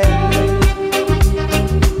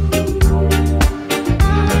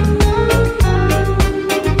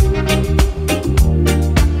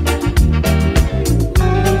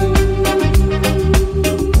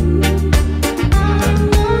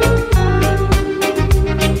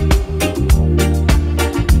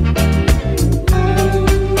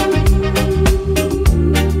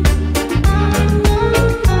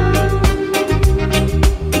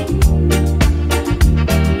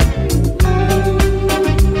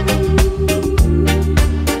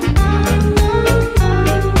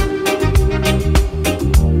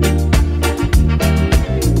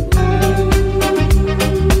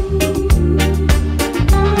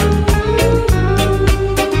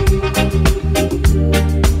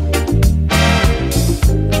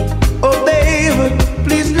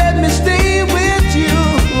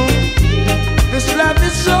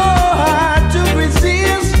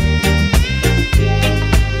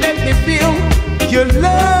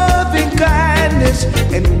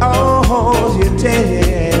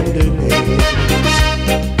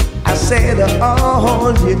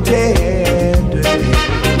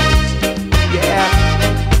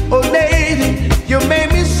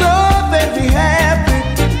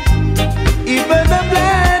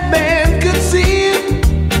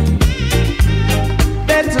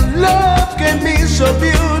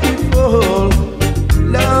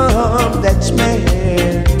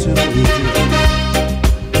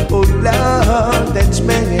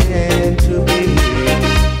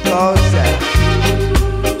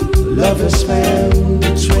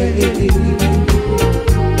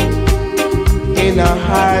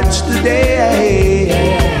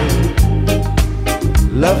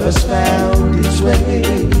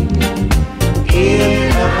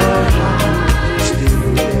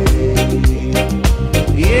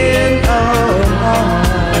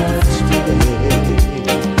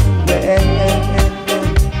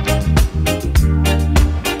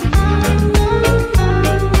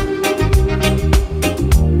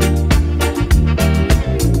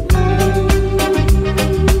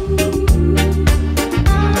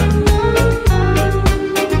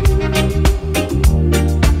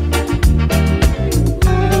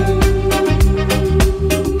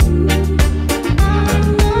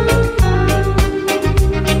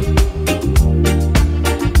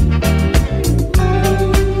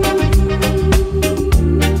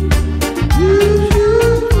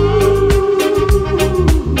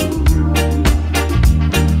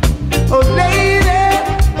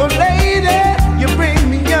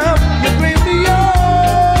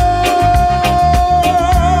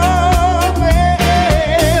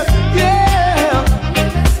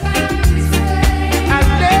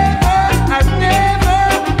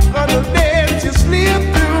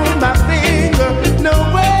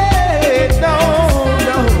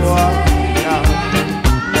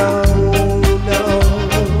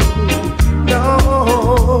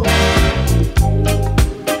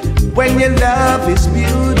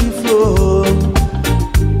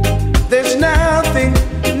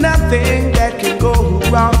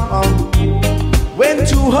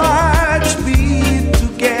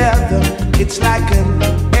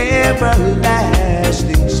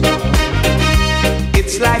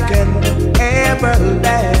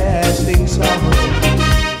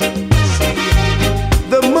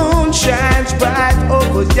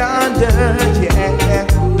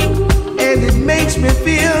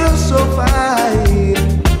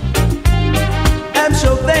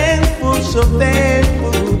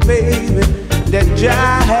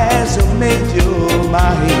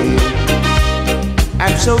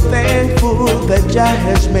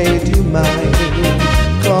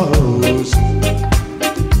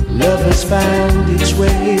 has found its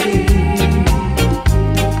way.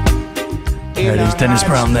 There it is, Dennis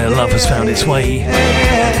Brown there, Love Has Found Its Way.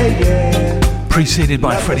 Preceded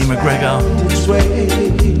by Freddie McGregor,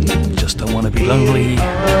 Just Don't Want to Be Lonely.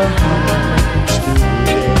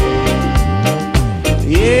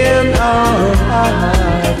 In our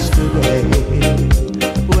hearts today.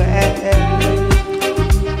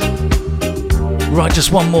 Right,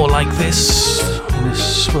 just one more like this, in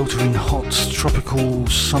this sweltering hot tropical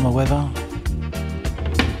summer weather.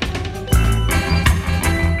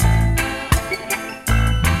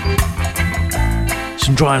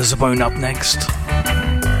 Some Dry as a Bone up next.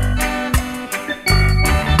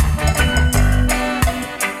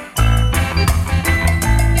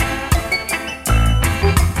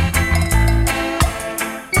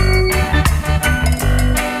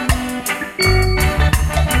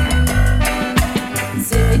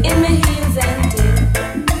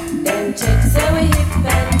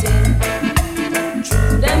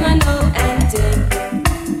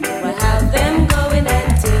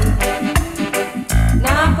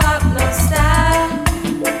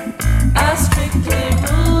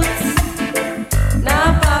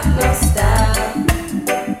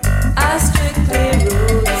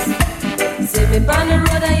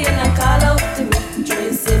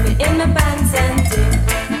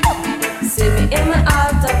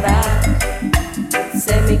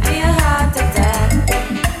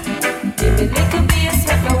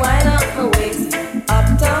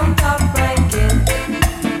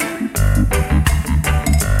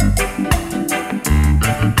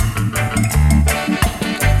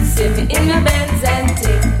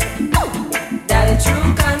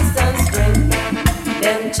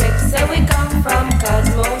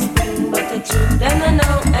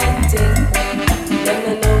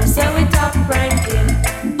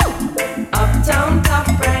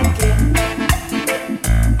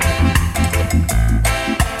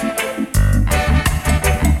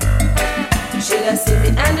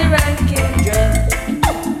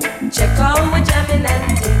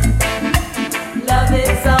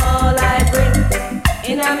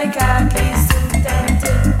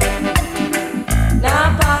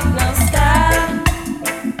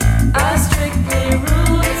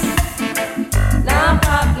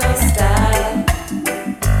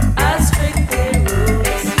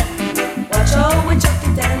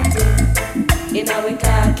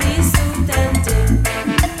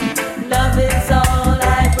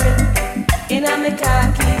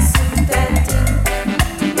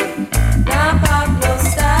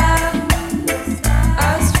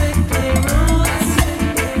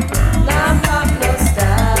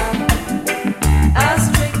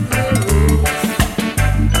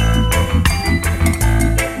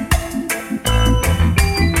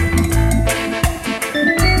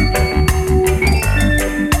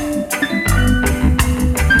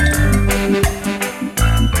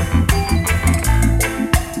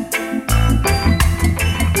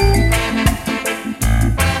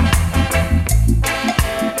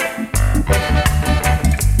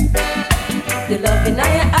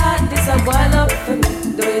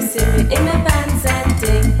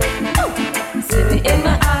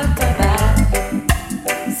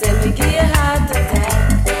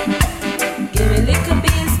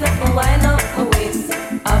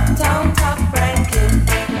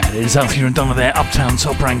 Althea and Donna there, Uptown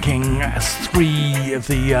Top Ranking. That's 3 of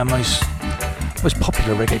the most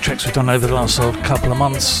popular reggae tracks we've done over the last couple of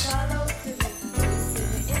months.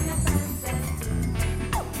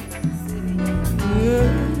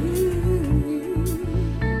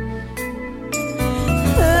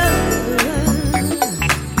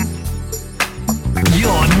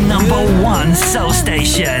 Your number one soul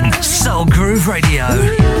station, Soul Groove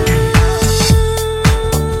Radio.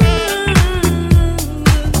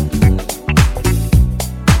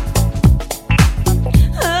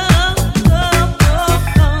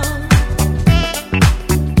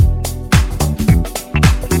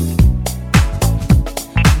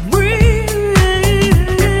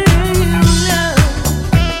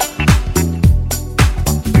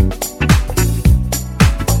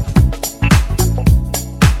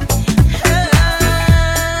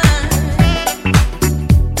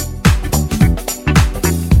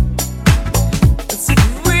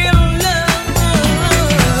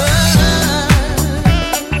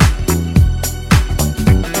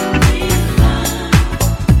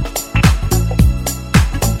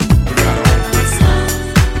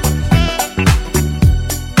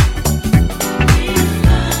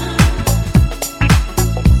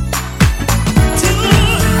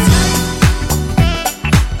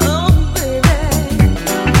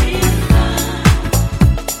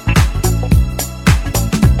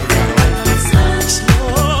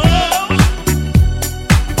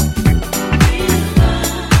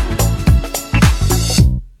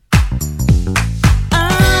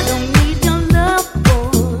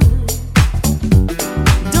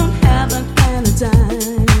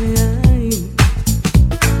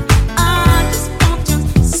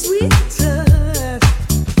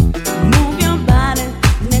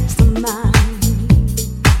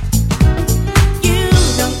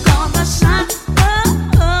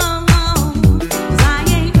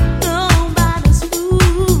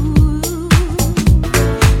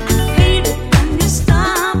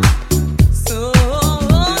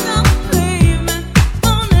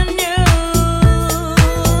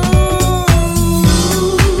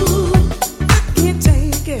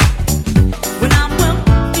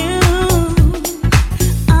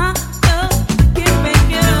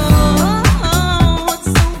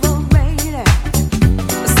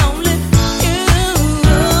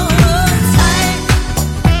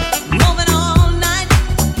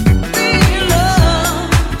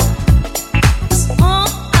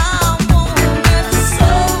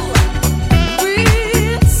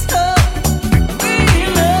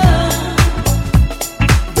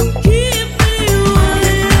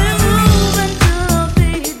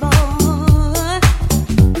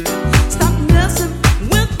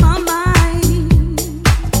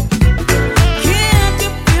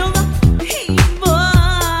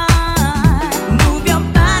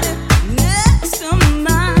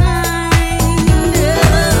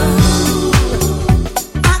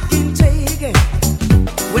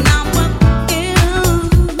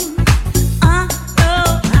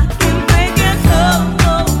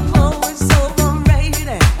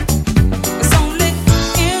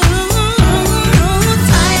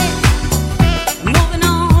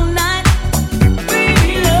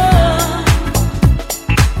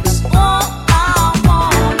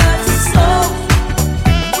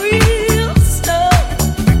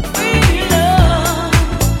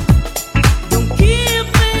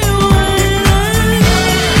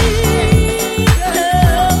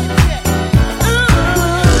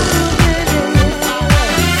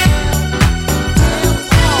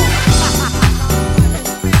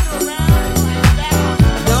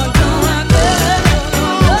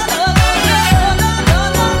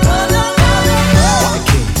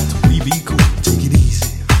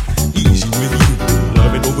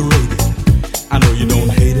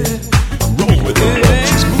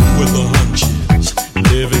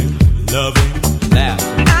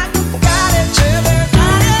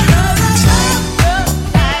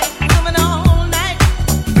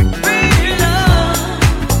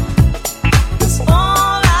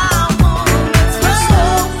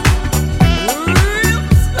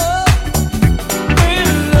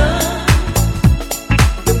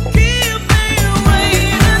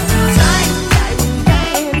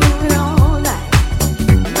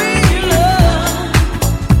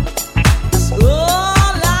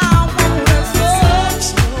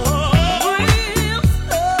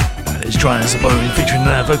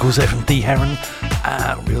 vocals there from D. Heron.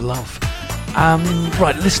 Real love.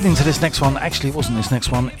 Right, listening to this next one. Actually, it wasn't this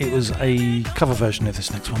next one. It was a cover version of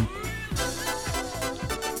this next one.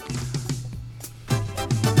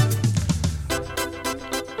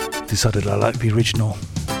 Decided I like the original.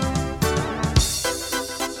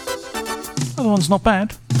 Other one's not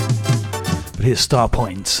bad. But here's Star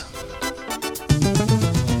Point.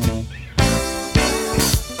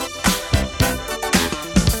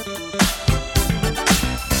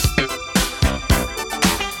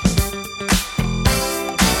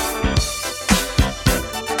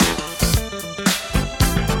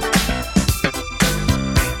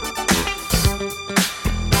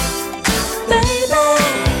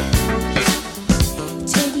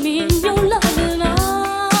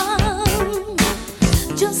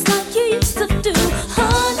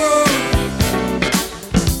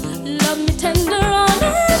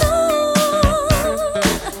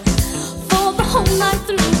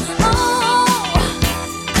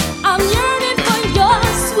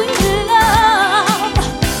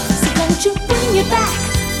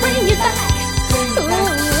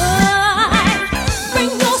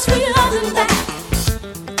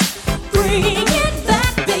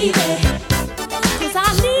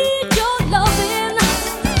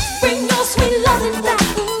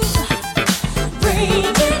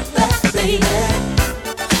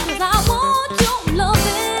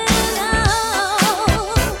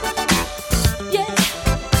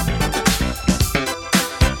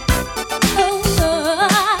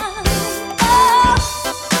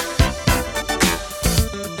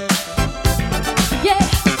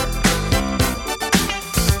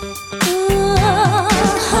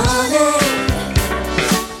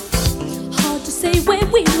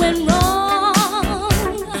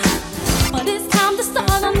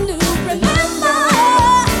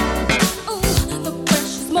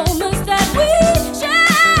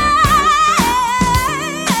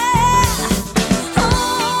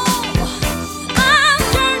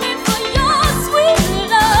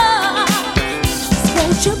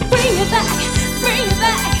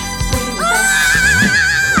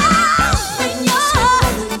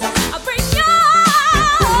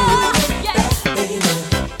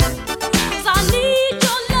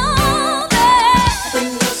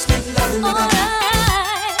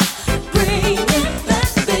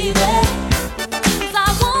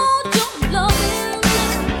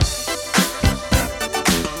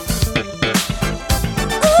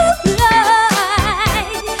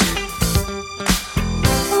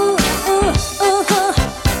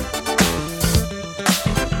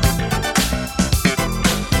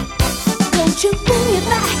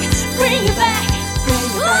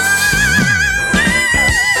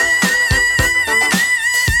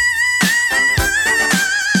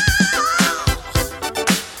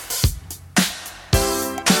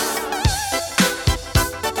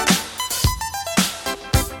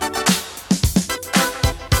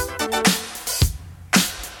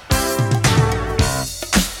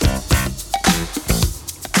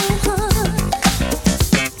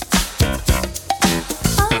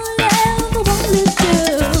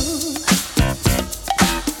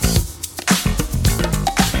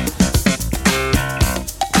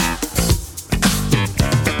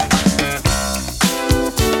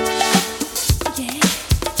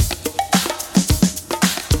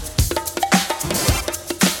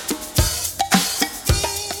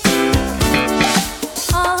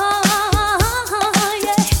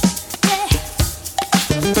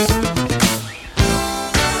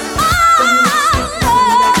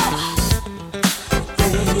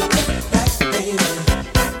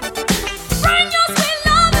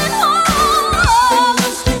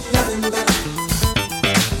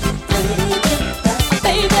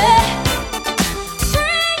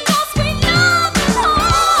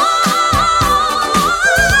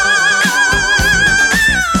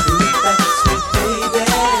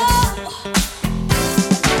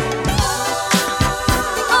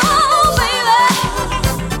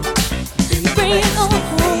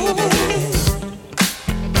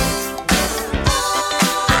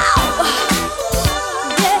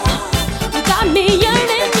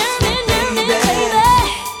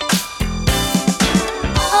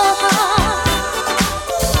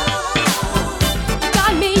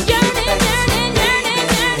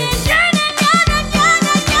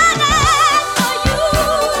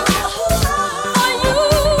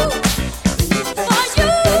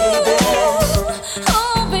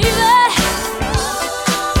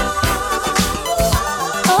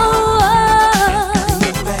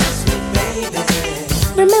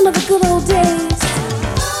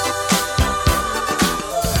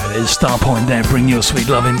 Star Point there, bring your sweet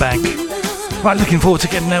loving back. Right, looking forward to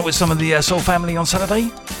getting out with some of the Soul family on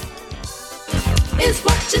Saturday. Is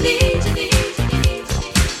what you need.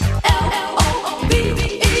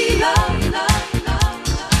 L-O-V-E, love, love, love.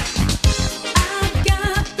 I've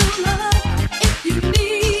got the love if you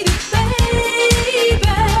need it, baby.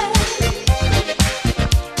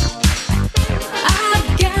 I've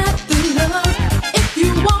got the love if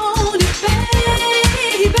you want it,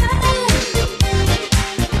 baby.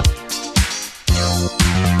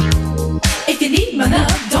 If you need my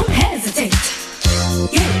love, don't hesitate.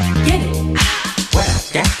 Get it. What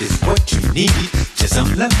I've got is what you need. Just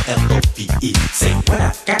some love, L-O-V-E. Say what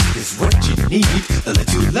I've got is what you need. A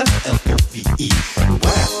little love, L-O-V-E.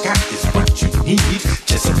 What I've got is what you need.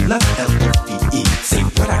 Just some love, L-O-V-E. Say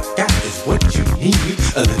what I've got is what you need.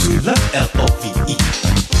 A little love, L-O-V-E.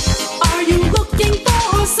 Are you looking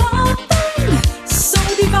for something so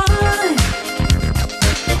divine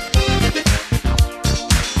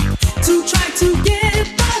to try to get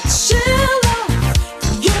the chill off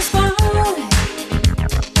your spine?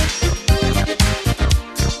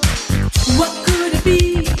 What could it be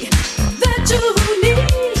that you need?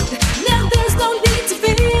 Now there's no need to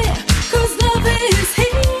fear, 'cause love is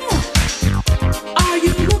here. Are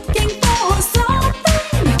you looking for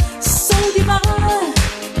something so divine?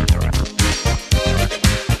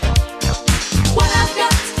 What I've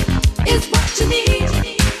got is what you need.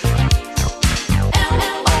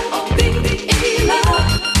 L-O-V-E, love.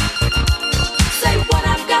 Say what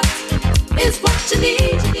I've got is what you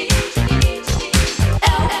need.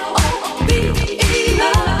 L-O-V-E,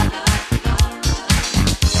 love.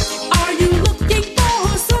 Are you looking for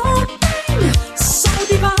something so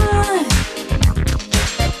divine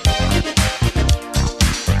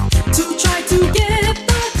to try to get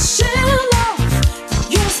the chill off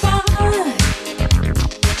your spine?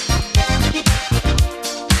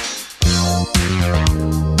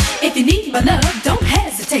 If you need my love, don't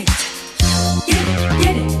hesitate. Get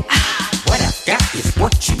it. What I've got is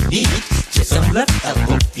what you need. Just some love,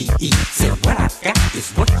 L-O-V-E. Say what I've got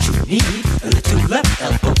is what you need. A little love,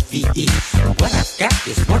 L-O-V-E. What I've got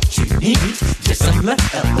is what you need. Just some love,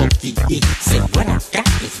 L-O-V-E. Say what I've got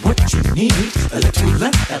is what you need. A little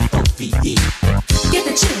love, L-O-V-E. Get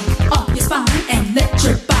the chill off your spine and let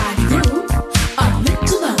your body groove. A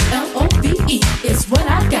little love, L-O-V-E, is what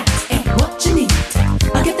I've got and what you need.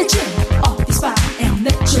 Get the chill off your spine and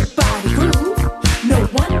let your body groove. No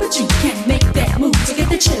one but you can make that move. So get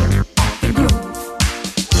the chill off and groove.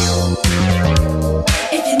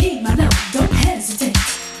 If you need my love, don't hesitate.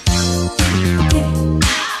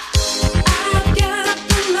 I've got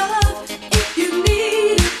the love if you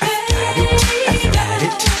need it, baby.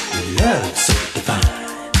 Love so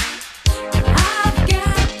divine. I've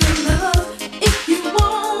got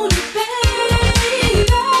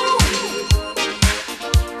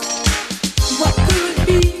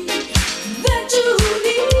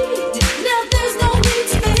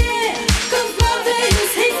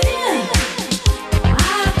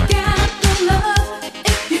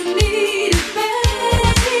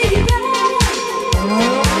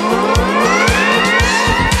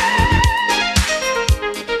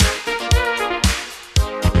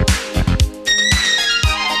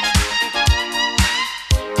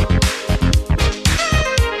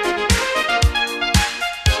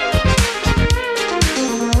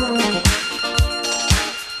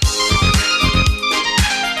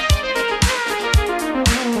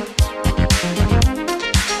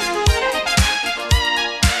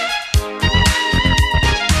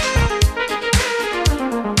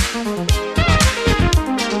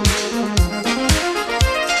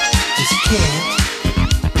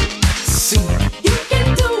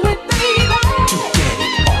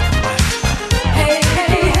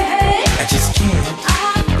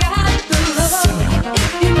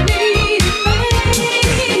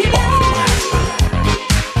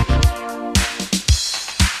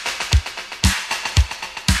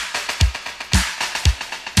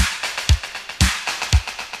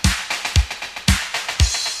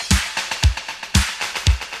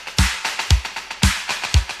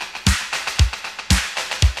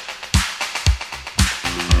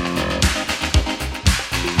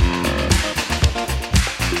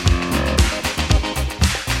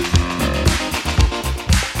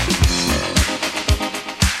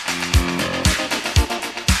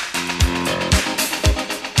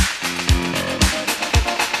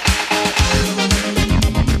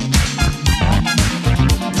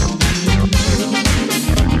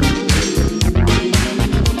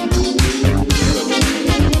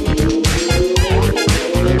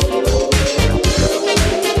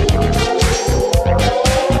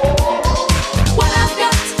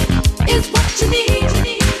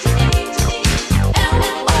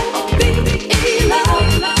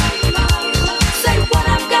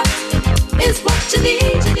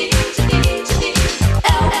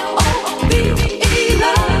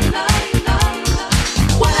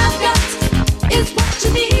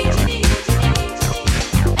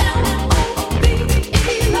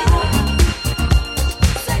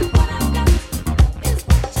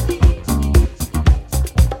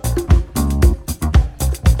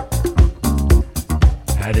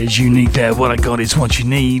is you need there. What I got is what you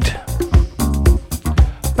need.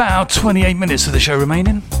 About 28 minutes of the show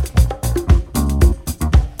remaining.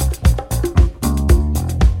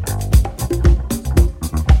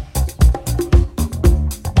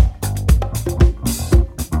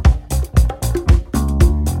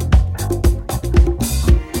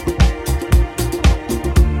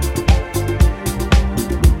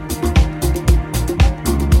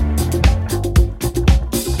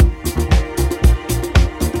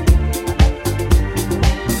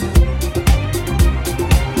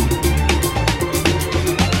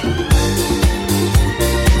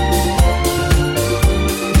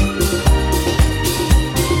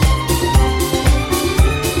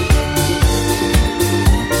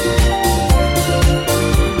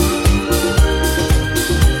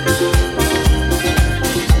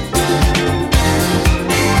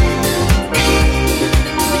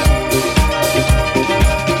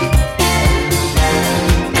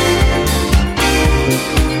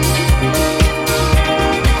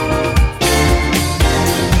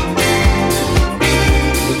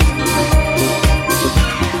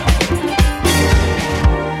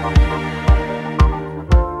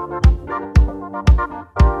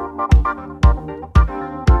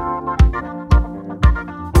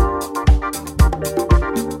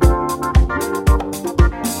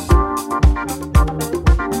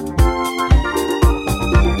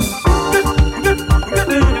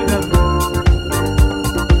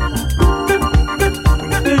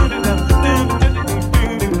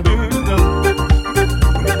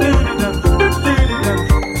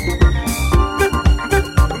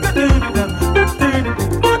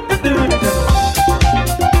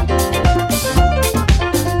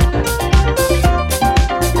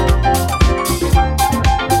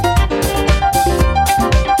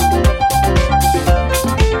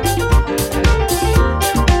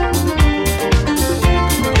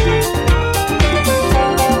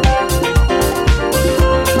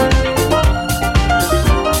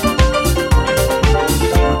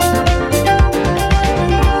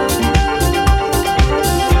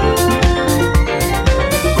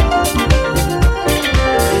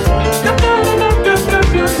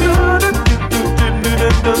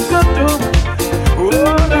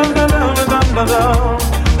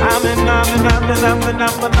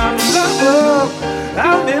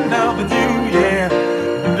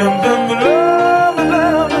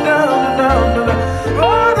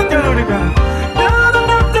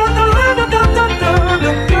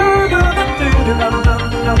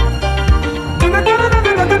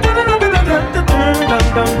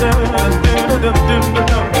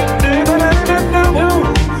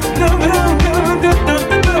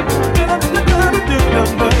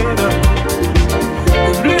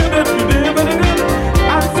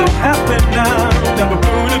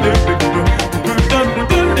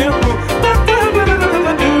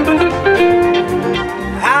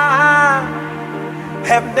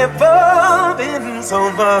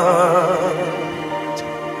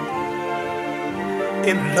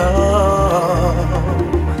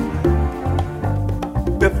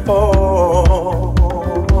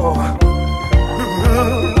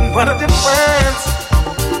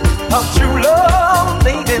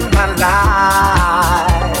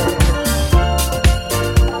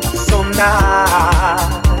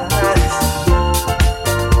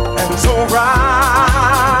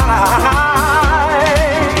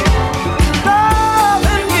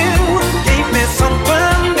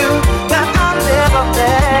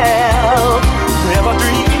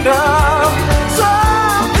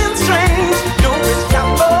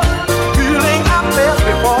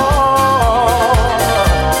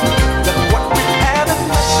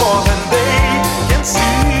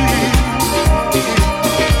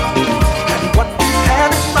 What we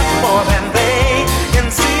have is much more than they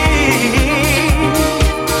can see.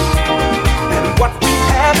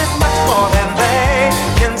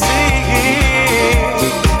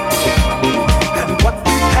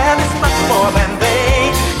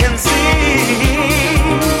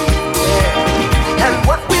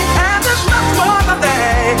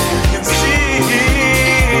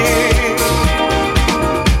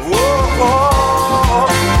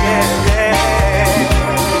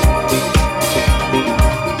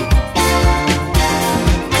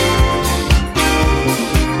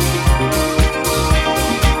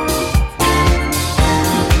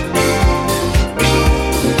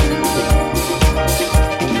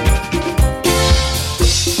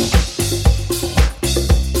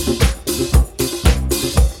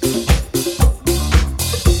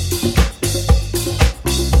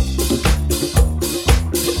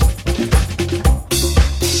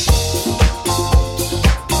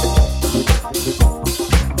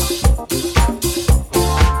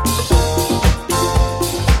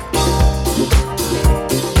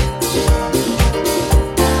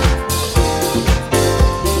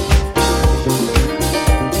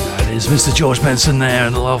 Mr. George Benson there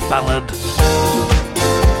and the Love Ballad.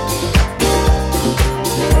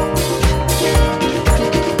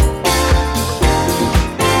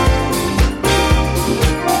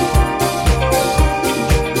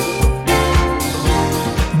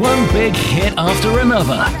 One big hit after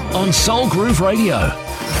another on Soul Groove Radio.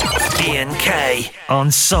 Ian K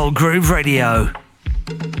on Soul Groove Radio.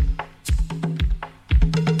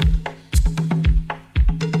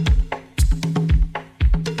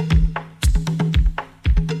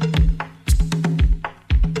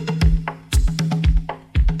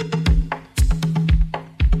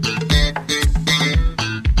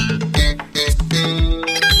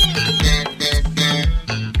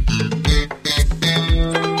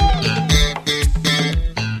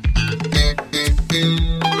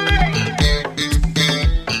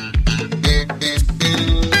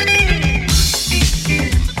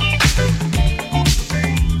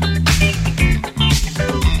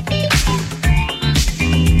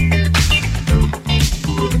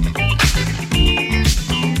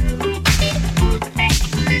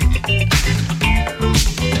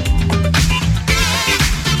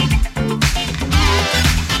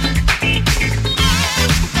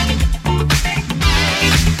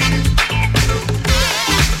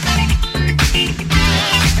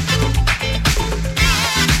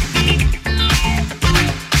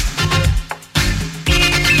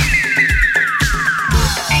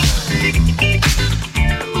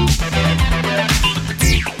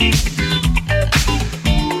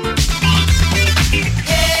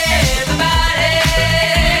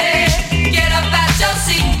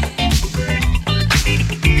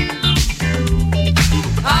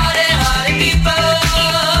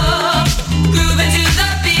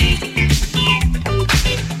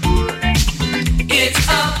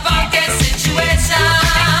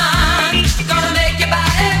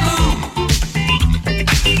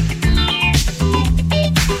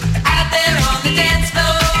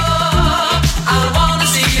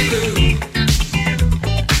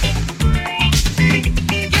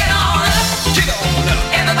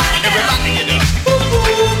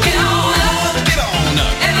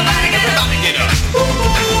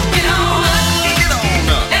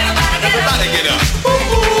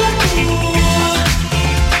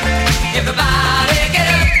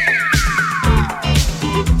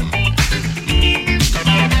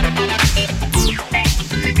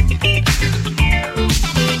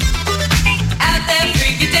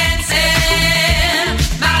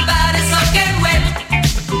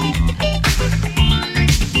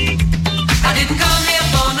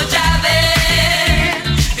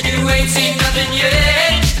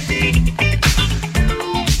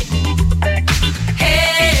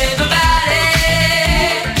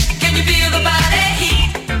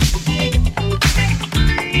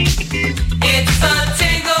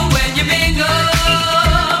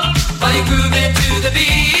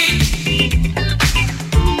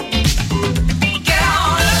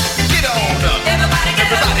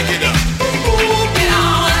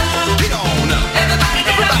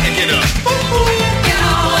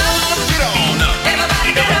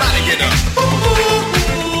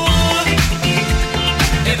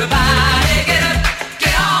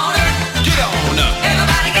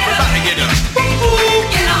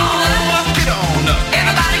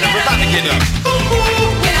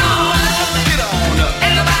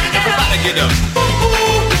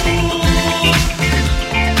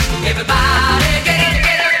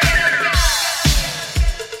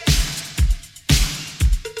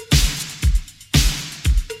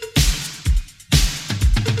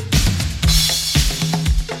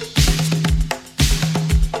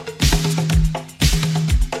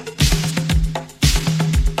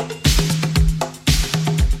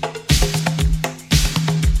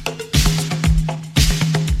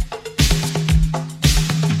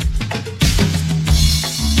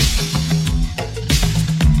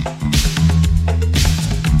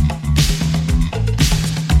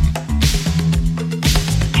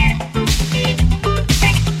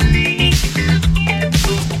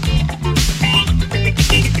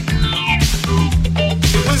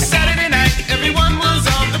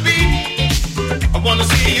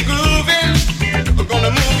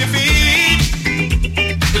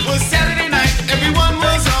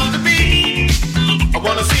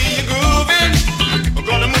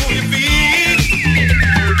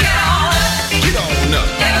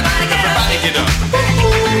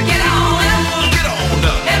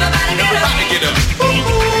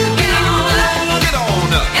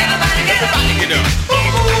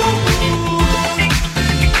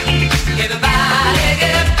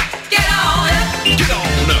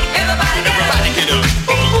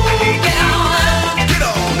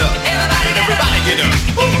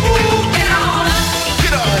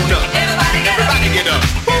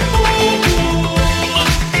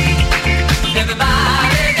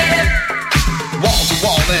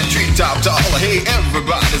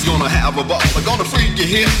 have a ball. I'm gonna freak you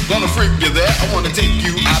here, gonna freak you there. I wanna take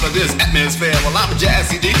you out of this atmosphere. Well, I'm a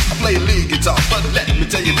jazzy D, I play lead guitar, but let me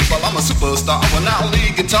tell you, people, I'm a superstar. Well, now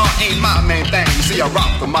lead guitar ain't my main thing. You see, I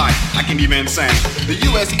rock the mic, I can even sing. The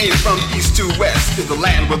USA from east to west is the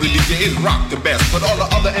land where the DJs rock the best. But all the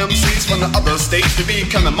other MCs from the other states, they be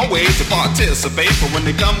coming my way to participate. But when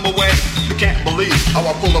they come away, you can't believe how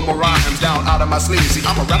I pull them rhymes down out of my sleeve. See,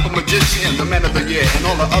 I'm a rapper magician, the man of the year, and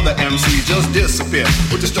all the other MCs just disappear.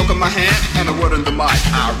 With a stroke of my hand and a word in the mic,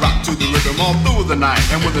 I rock to the rhythm all through the night.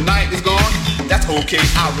 And when the night is gone, that's okay,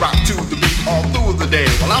 I rock to the beat all through the day.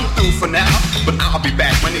 Well, I'm through for now, but I'll be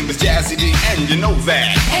back. My name is Jazzy D, and you know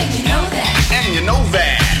that. And you know that. And you know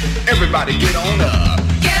that. Everybody get on up.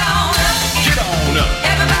 Get on up. Get on up.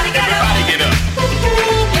 Everybody get up. Everybody get up.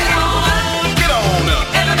 Get on up. Get on up.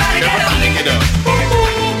 Everybody get up. Everybody get up.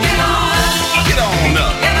 Get on up. Get on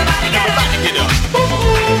up. Everybody get up. Everybody get up.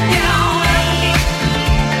 Get on up.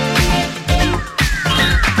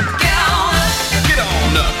 Get on up. Get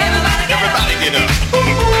on up. Everybody get up. Everybody get up.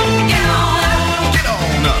 Get on up. Get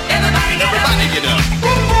on up. Everybody get up. Everybody get up.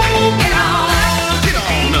 Get on up. Get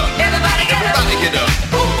on up. Everybody get up. Everybody get up.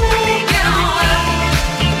 Get on up.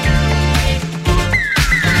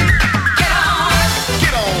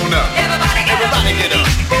 Get on up. Everybody get up. Everybody get up.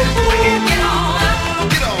 Get on up.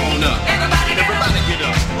 Get on up. Everybody get up. Everybody get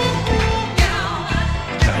up.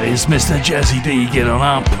 That is Mr. Jazzy D, get on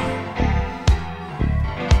up.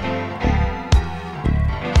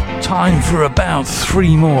 Time for about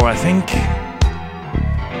 3 more, I think.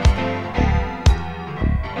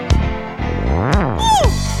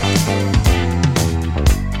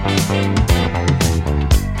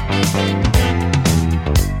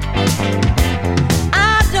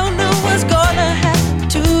 I don't know what's gonna happen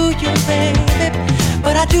to you, baby,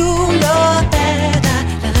 but I do know that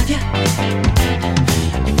I love you.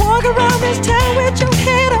 You walk around this town with your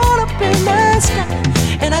head on up in the sky,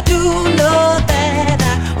 and I do know that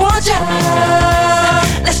I want you.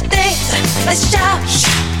 Let's dance, let's shout,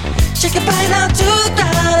 shake your body down to the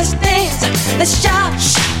ground. Let's dance, let's shout,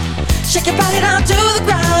 shake your body down to the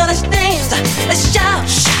ground. Let's dance, let's shout,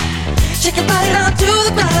 shake your body down to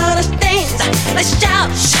the ground. Let's dance, let's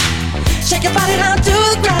shout, shake your body down to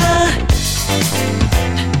the ground.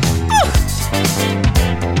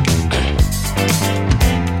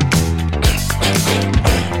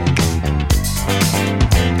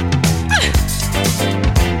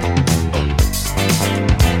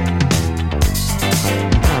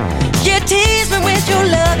 You tease me with your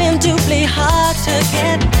loving, doubly hard to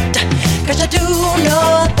get, 'cause you do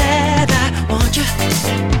know that I want you.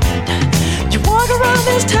 You walk around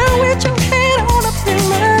this town with your head on up in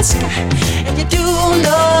the sky, and you do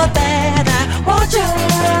know that I want you.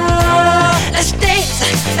 Let's dance,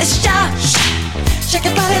 let's shout, shake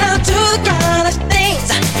your body down to the ground. Let's dance,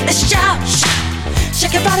 let's shout,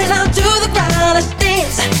 shake your body down to the ground. Let's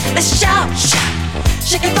dance, let's shout,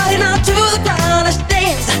 shake your body down to the ground. Let's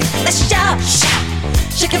dance, let's shout,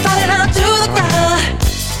 shake your body down to the ground.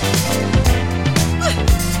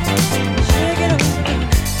 Shake it up.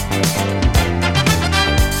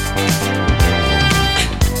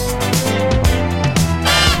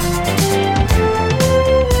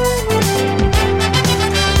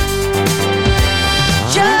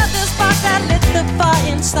 You're the spark that lit the fire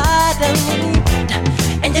inside of me,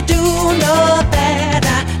 and you do know that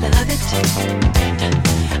I love it.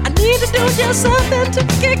 I need to do just something to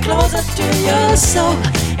get closer to your soul,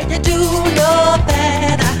 and you do know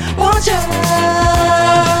that I want you.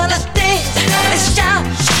 Let's dance, let's shout,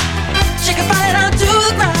 shake your body down to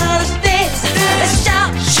the ground. Let's dance, let's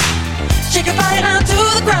shout, shake your body down to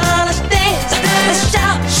the ground. Let's dance, let's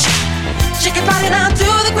shout, shake your body down to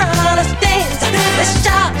the ground. Let's dance, let's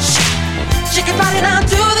shout, shake your body down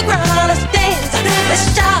to the ground. Let's dance, let's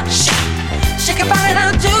shout, shake your body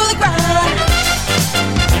down to the ground. Let's dance,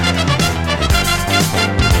 let's shout,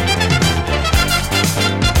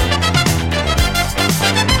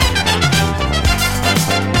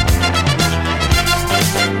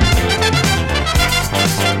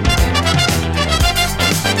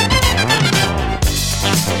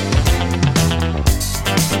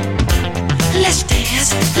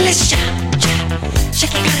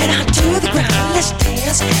 shake your body down to the ground. Let's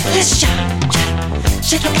dance, let's shout,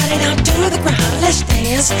 shake your body down to the ground. Let's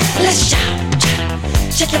dance, let's shout,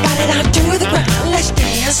 shake your body down to the ground. Let's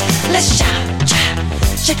dance, let's shout,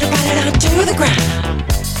 shake your body down to the ground.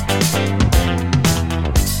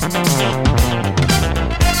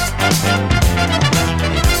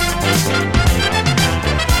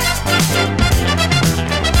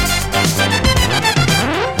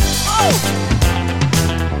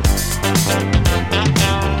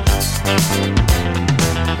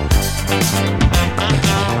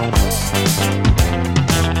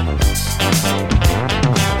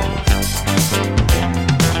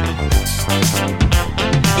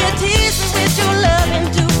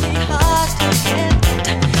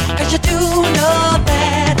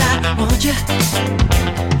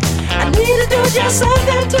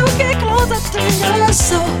 your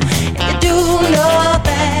soul, and you do know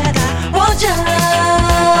that I want you.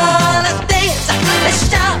 Let's dance, let's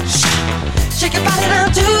shout, shake your body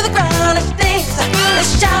down to the ground. Let's dance,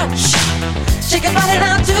 let's shout, shake your body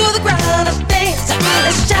down to the ground. Let's dance,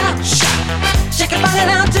 let's shout, shake your body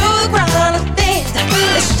down to the ground. Let's dance,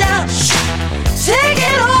 let's shout, take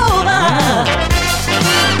it over.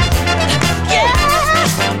 Yeah,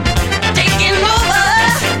 taking over.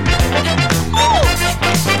 Ooh.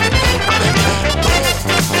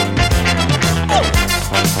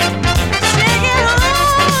 Take it on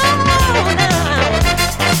now.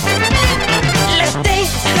 Let's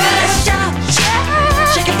dance, let's shout,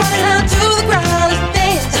 shake your body down to the ground. Let's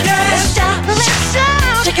dance, let's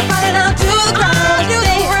shout, shake your body down to the ground.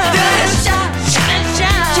 Let's dance, let's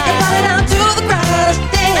shout, shake your body down to the ground. Let's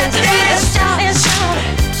dance, let's shout,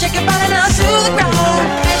 shake your body down to the ground.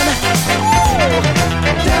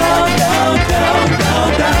 Down, down, down, down,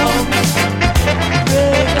 down.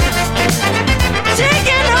 Take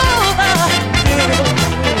it over.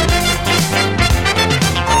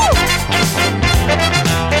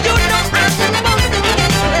 You know I'm supposed to be the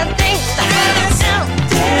dance,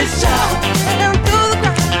 dance, shout, down to the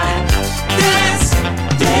ground. Dance,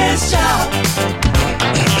 dance, shout.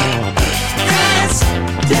 Dance,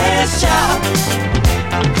 dance, shout.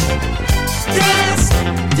 Dance,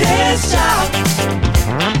 dance, shout.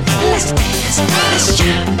 Let's dance, let's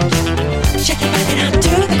shout. Shake your body down to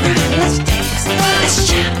the ground. Let's dance, let's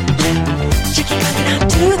shout. Shake your body down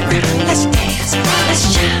to the ground. Let's dance, let's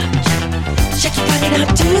shout. Shake your body down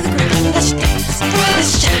to the ground. Let's dance,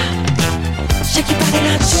 let's shout. Shake your body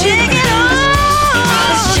down to the ground.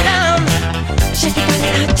 Let's shout. Shake your body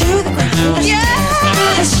down to the ground. Let's dance,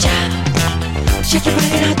 let's shout. Shake your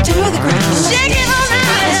body down to the ground. Shake it on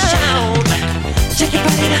out. Let's shout. Shake your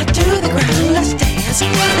body down to the ground. Let's dance,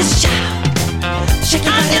 let's shout. Shake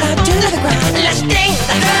your body down to the ground. Let's dance,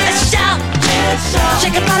 let's shout.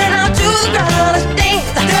 Shake your body down to the ground. Let's dance,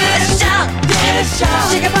 let's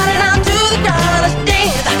shout. Shake your body down to the ground. Let's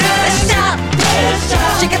dance, let's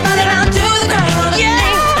shout. Shake your body down to the ground. Yeah.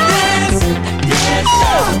 Dance,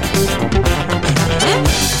 shout.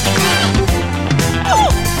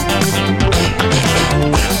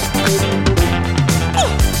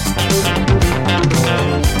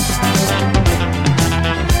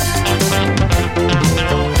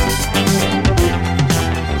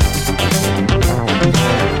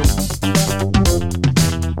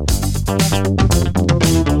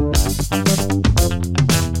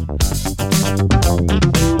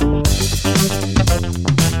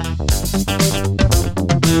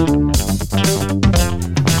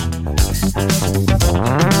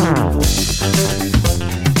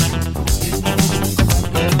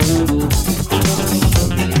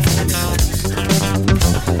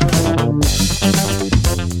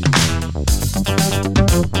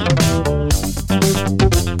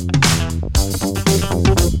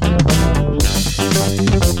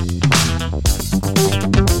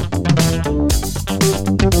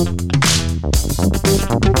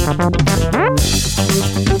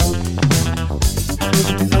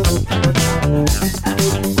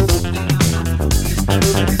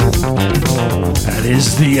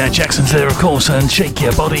 The Jacksons there, of course, and shake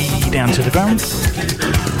your body down to the ground.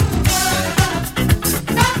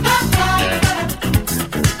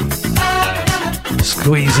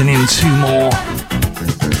 Squeezing in two more.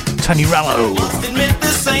 Tony Rallo. Must admit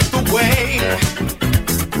this ain't the way.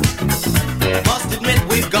 Must admit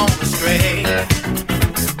we've gone astray.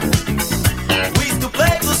 We still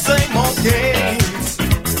play the same old games.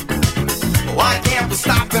 Why can't we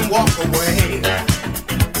stop and walk away?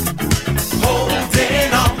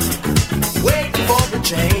 Holding on, waiting for the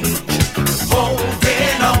change.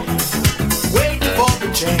 Holding on, waiting for the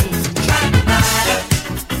change.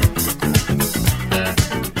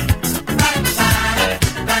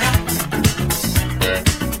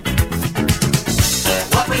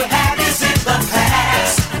 What we had is in the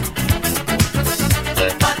past.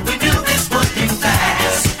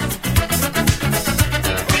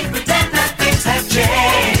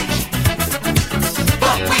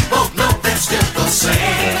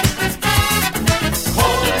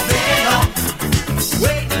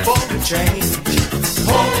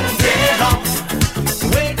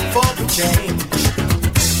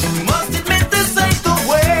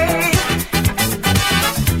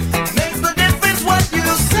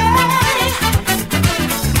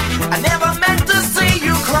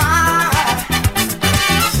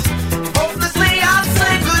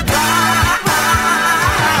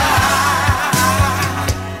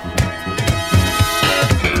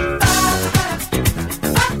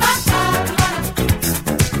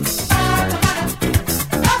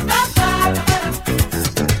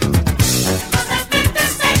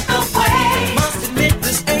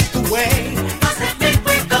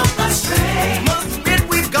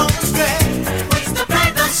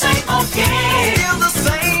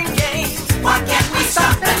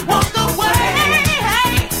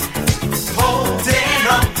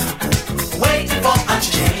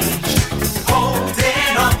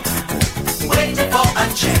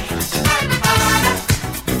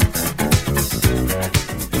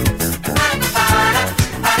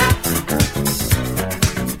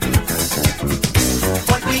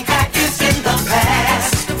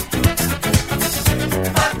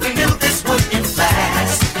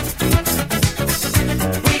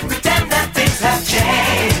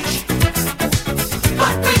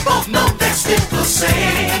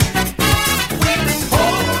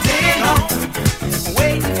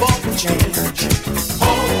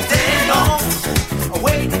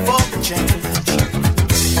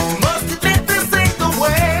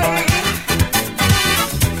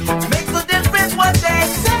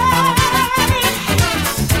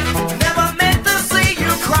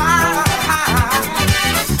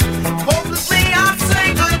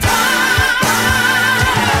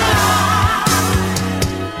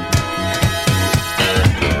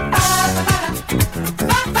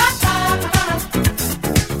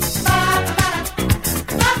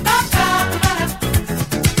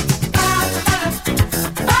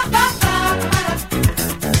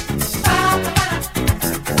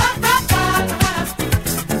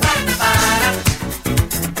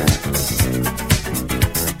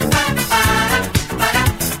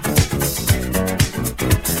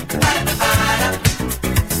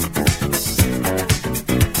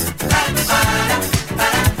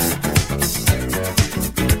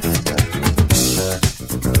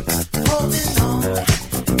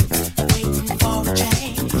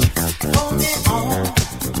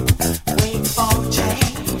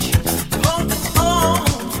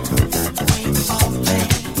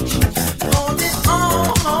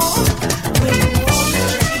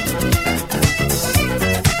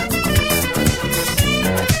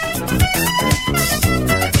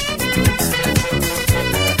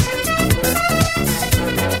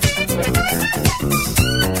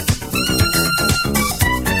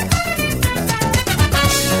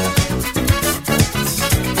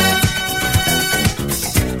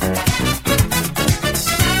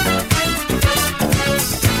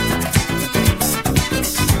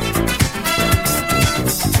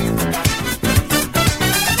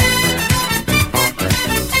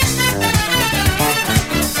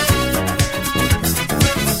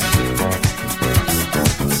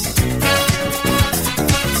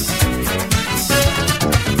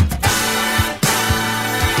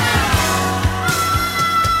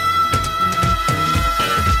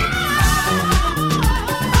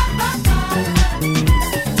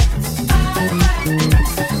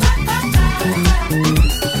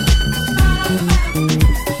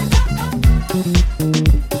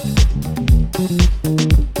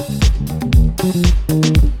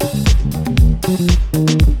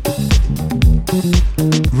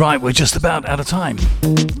 Right, we're just about out of time.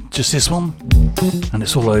 Just this one, and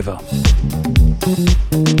it's all over.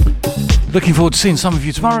 Looking forward to seeing some of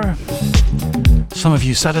you tomorrow, some of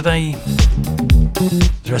you Saturday,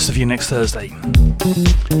 the rest of you next Thursday.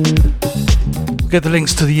 We'll get the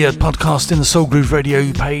links to the podcast in the Soul Groove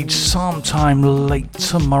Radio page sometime late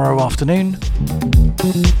tomorrow afternoon.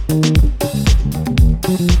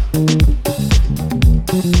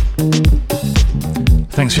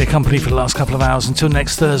 Thanks for your company for the last couple of hours. Until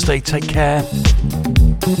next Thursday, take care.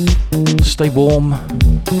 Stay warm.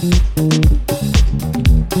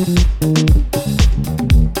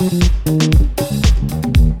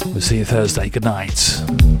 We'll see you Thursday. Good night.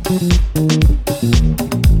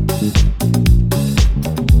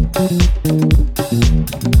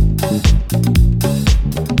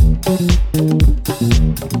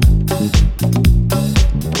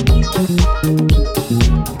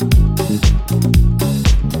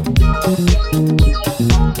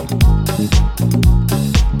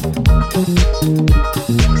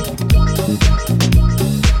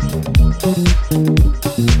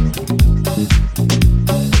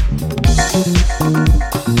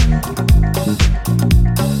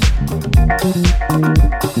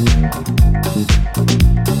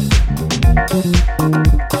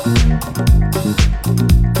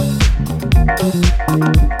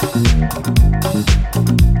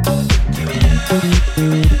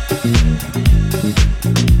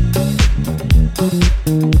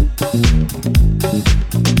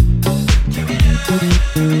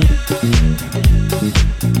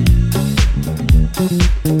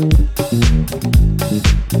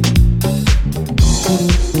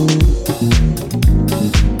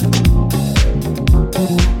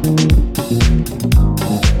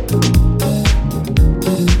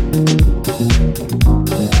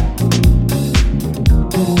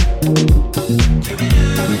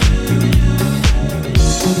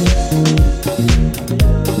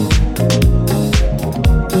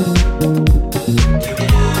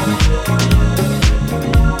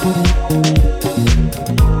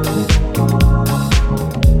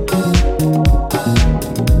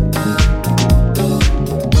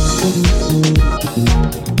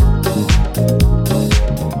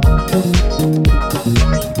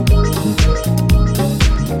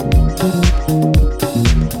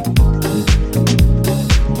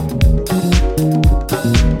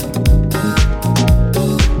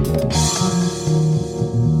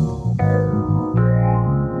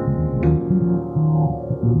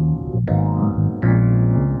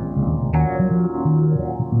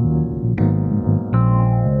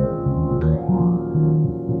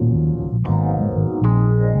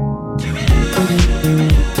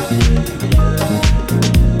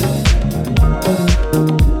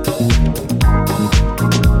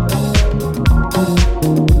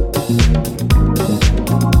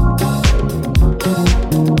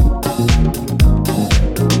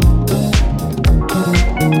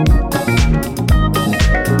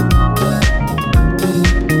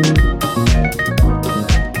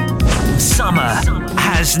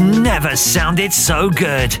 Sounded so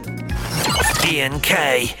good. Ian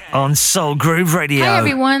K on Soul Groove Radio. Hi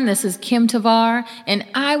everyone, this is Kim Tavar, and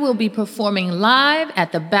I will be performing live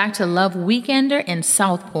at the Back to Love Weekender in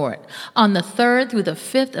Southport on the 3rd through the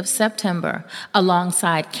 5th of September,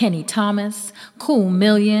 alongside Kenny Thomas, Cool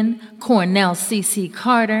Million, Cornell C.C.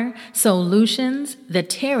 Carter, Solutions, The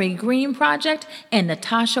Terry Green Project, and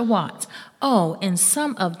Natasha Watts. Oh, and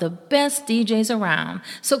some of the best DJs around.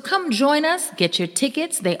 So come join us. Get your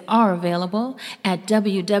tickets. They are available at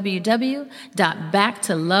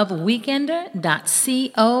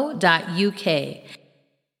www.backtoloveweekender.co.uk.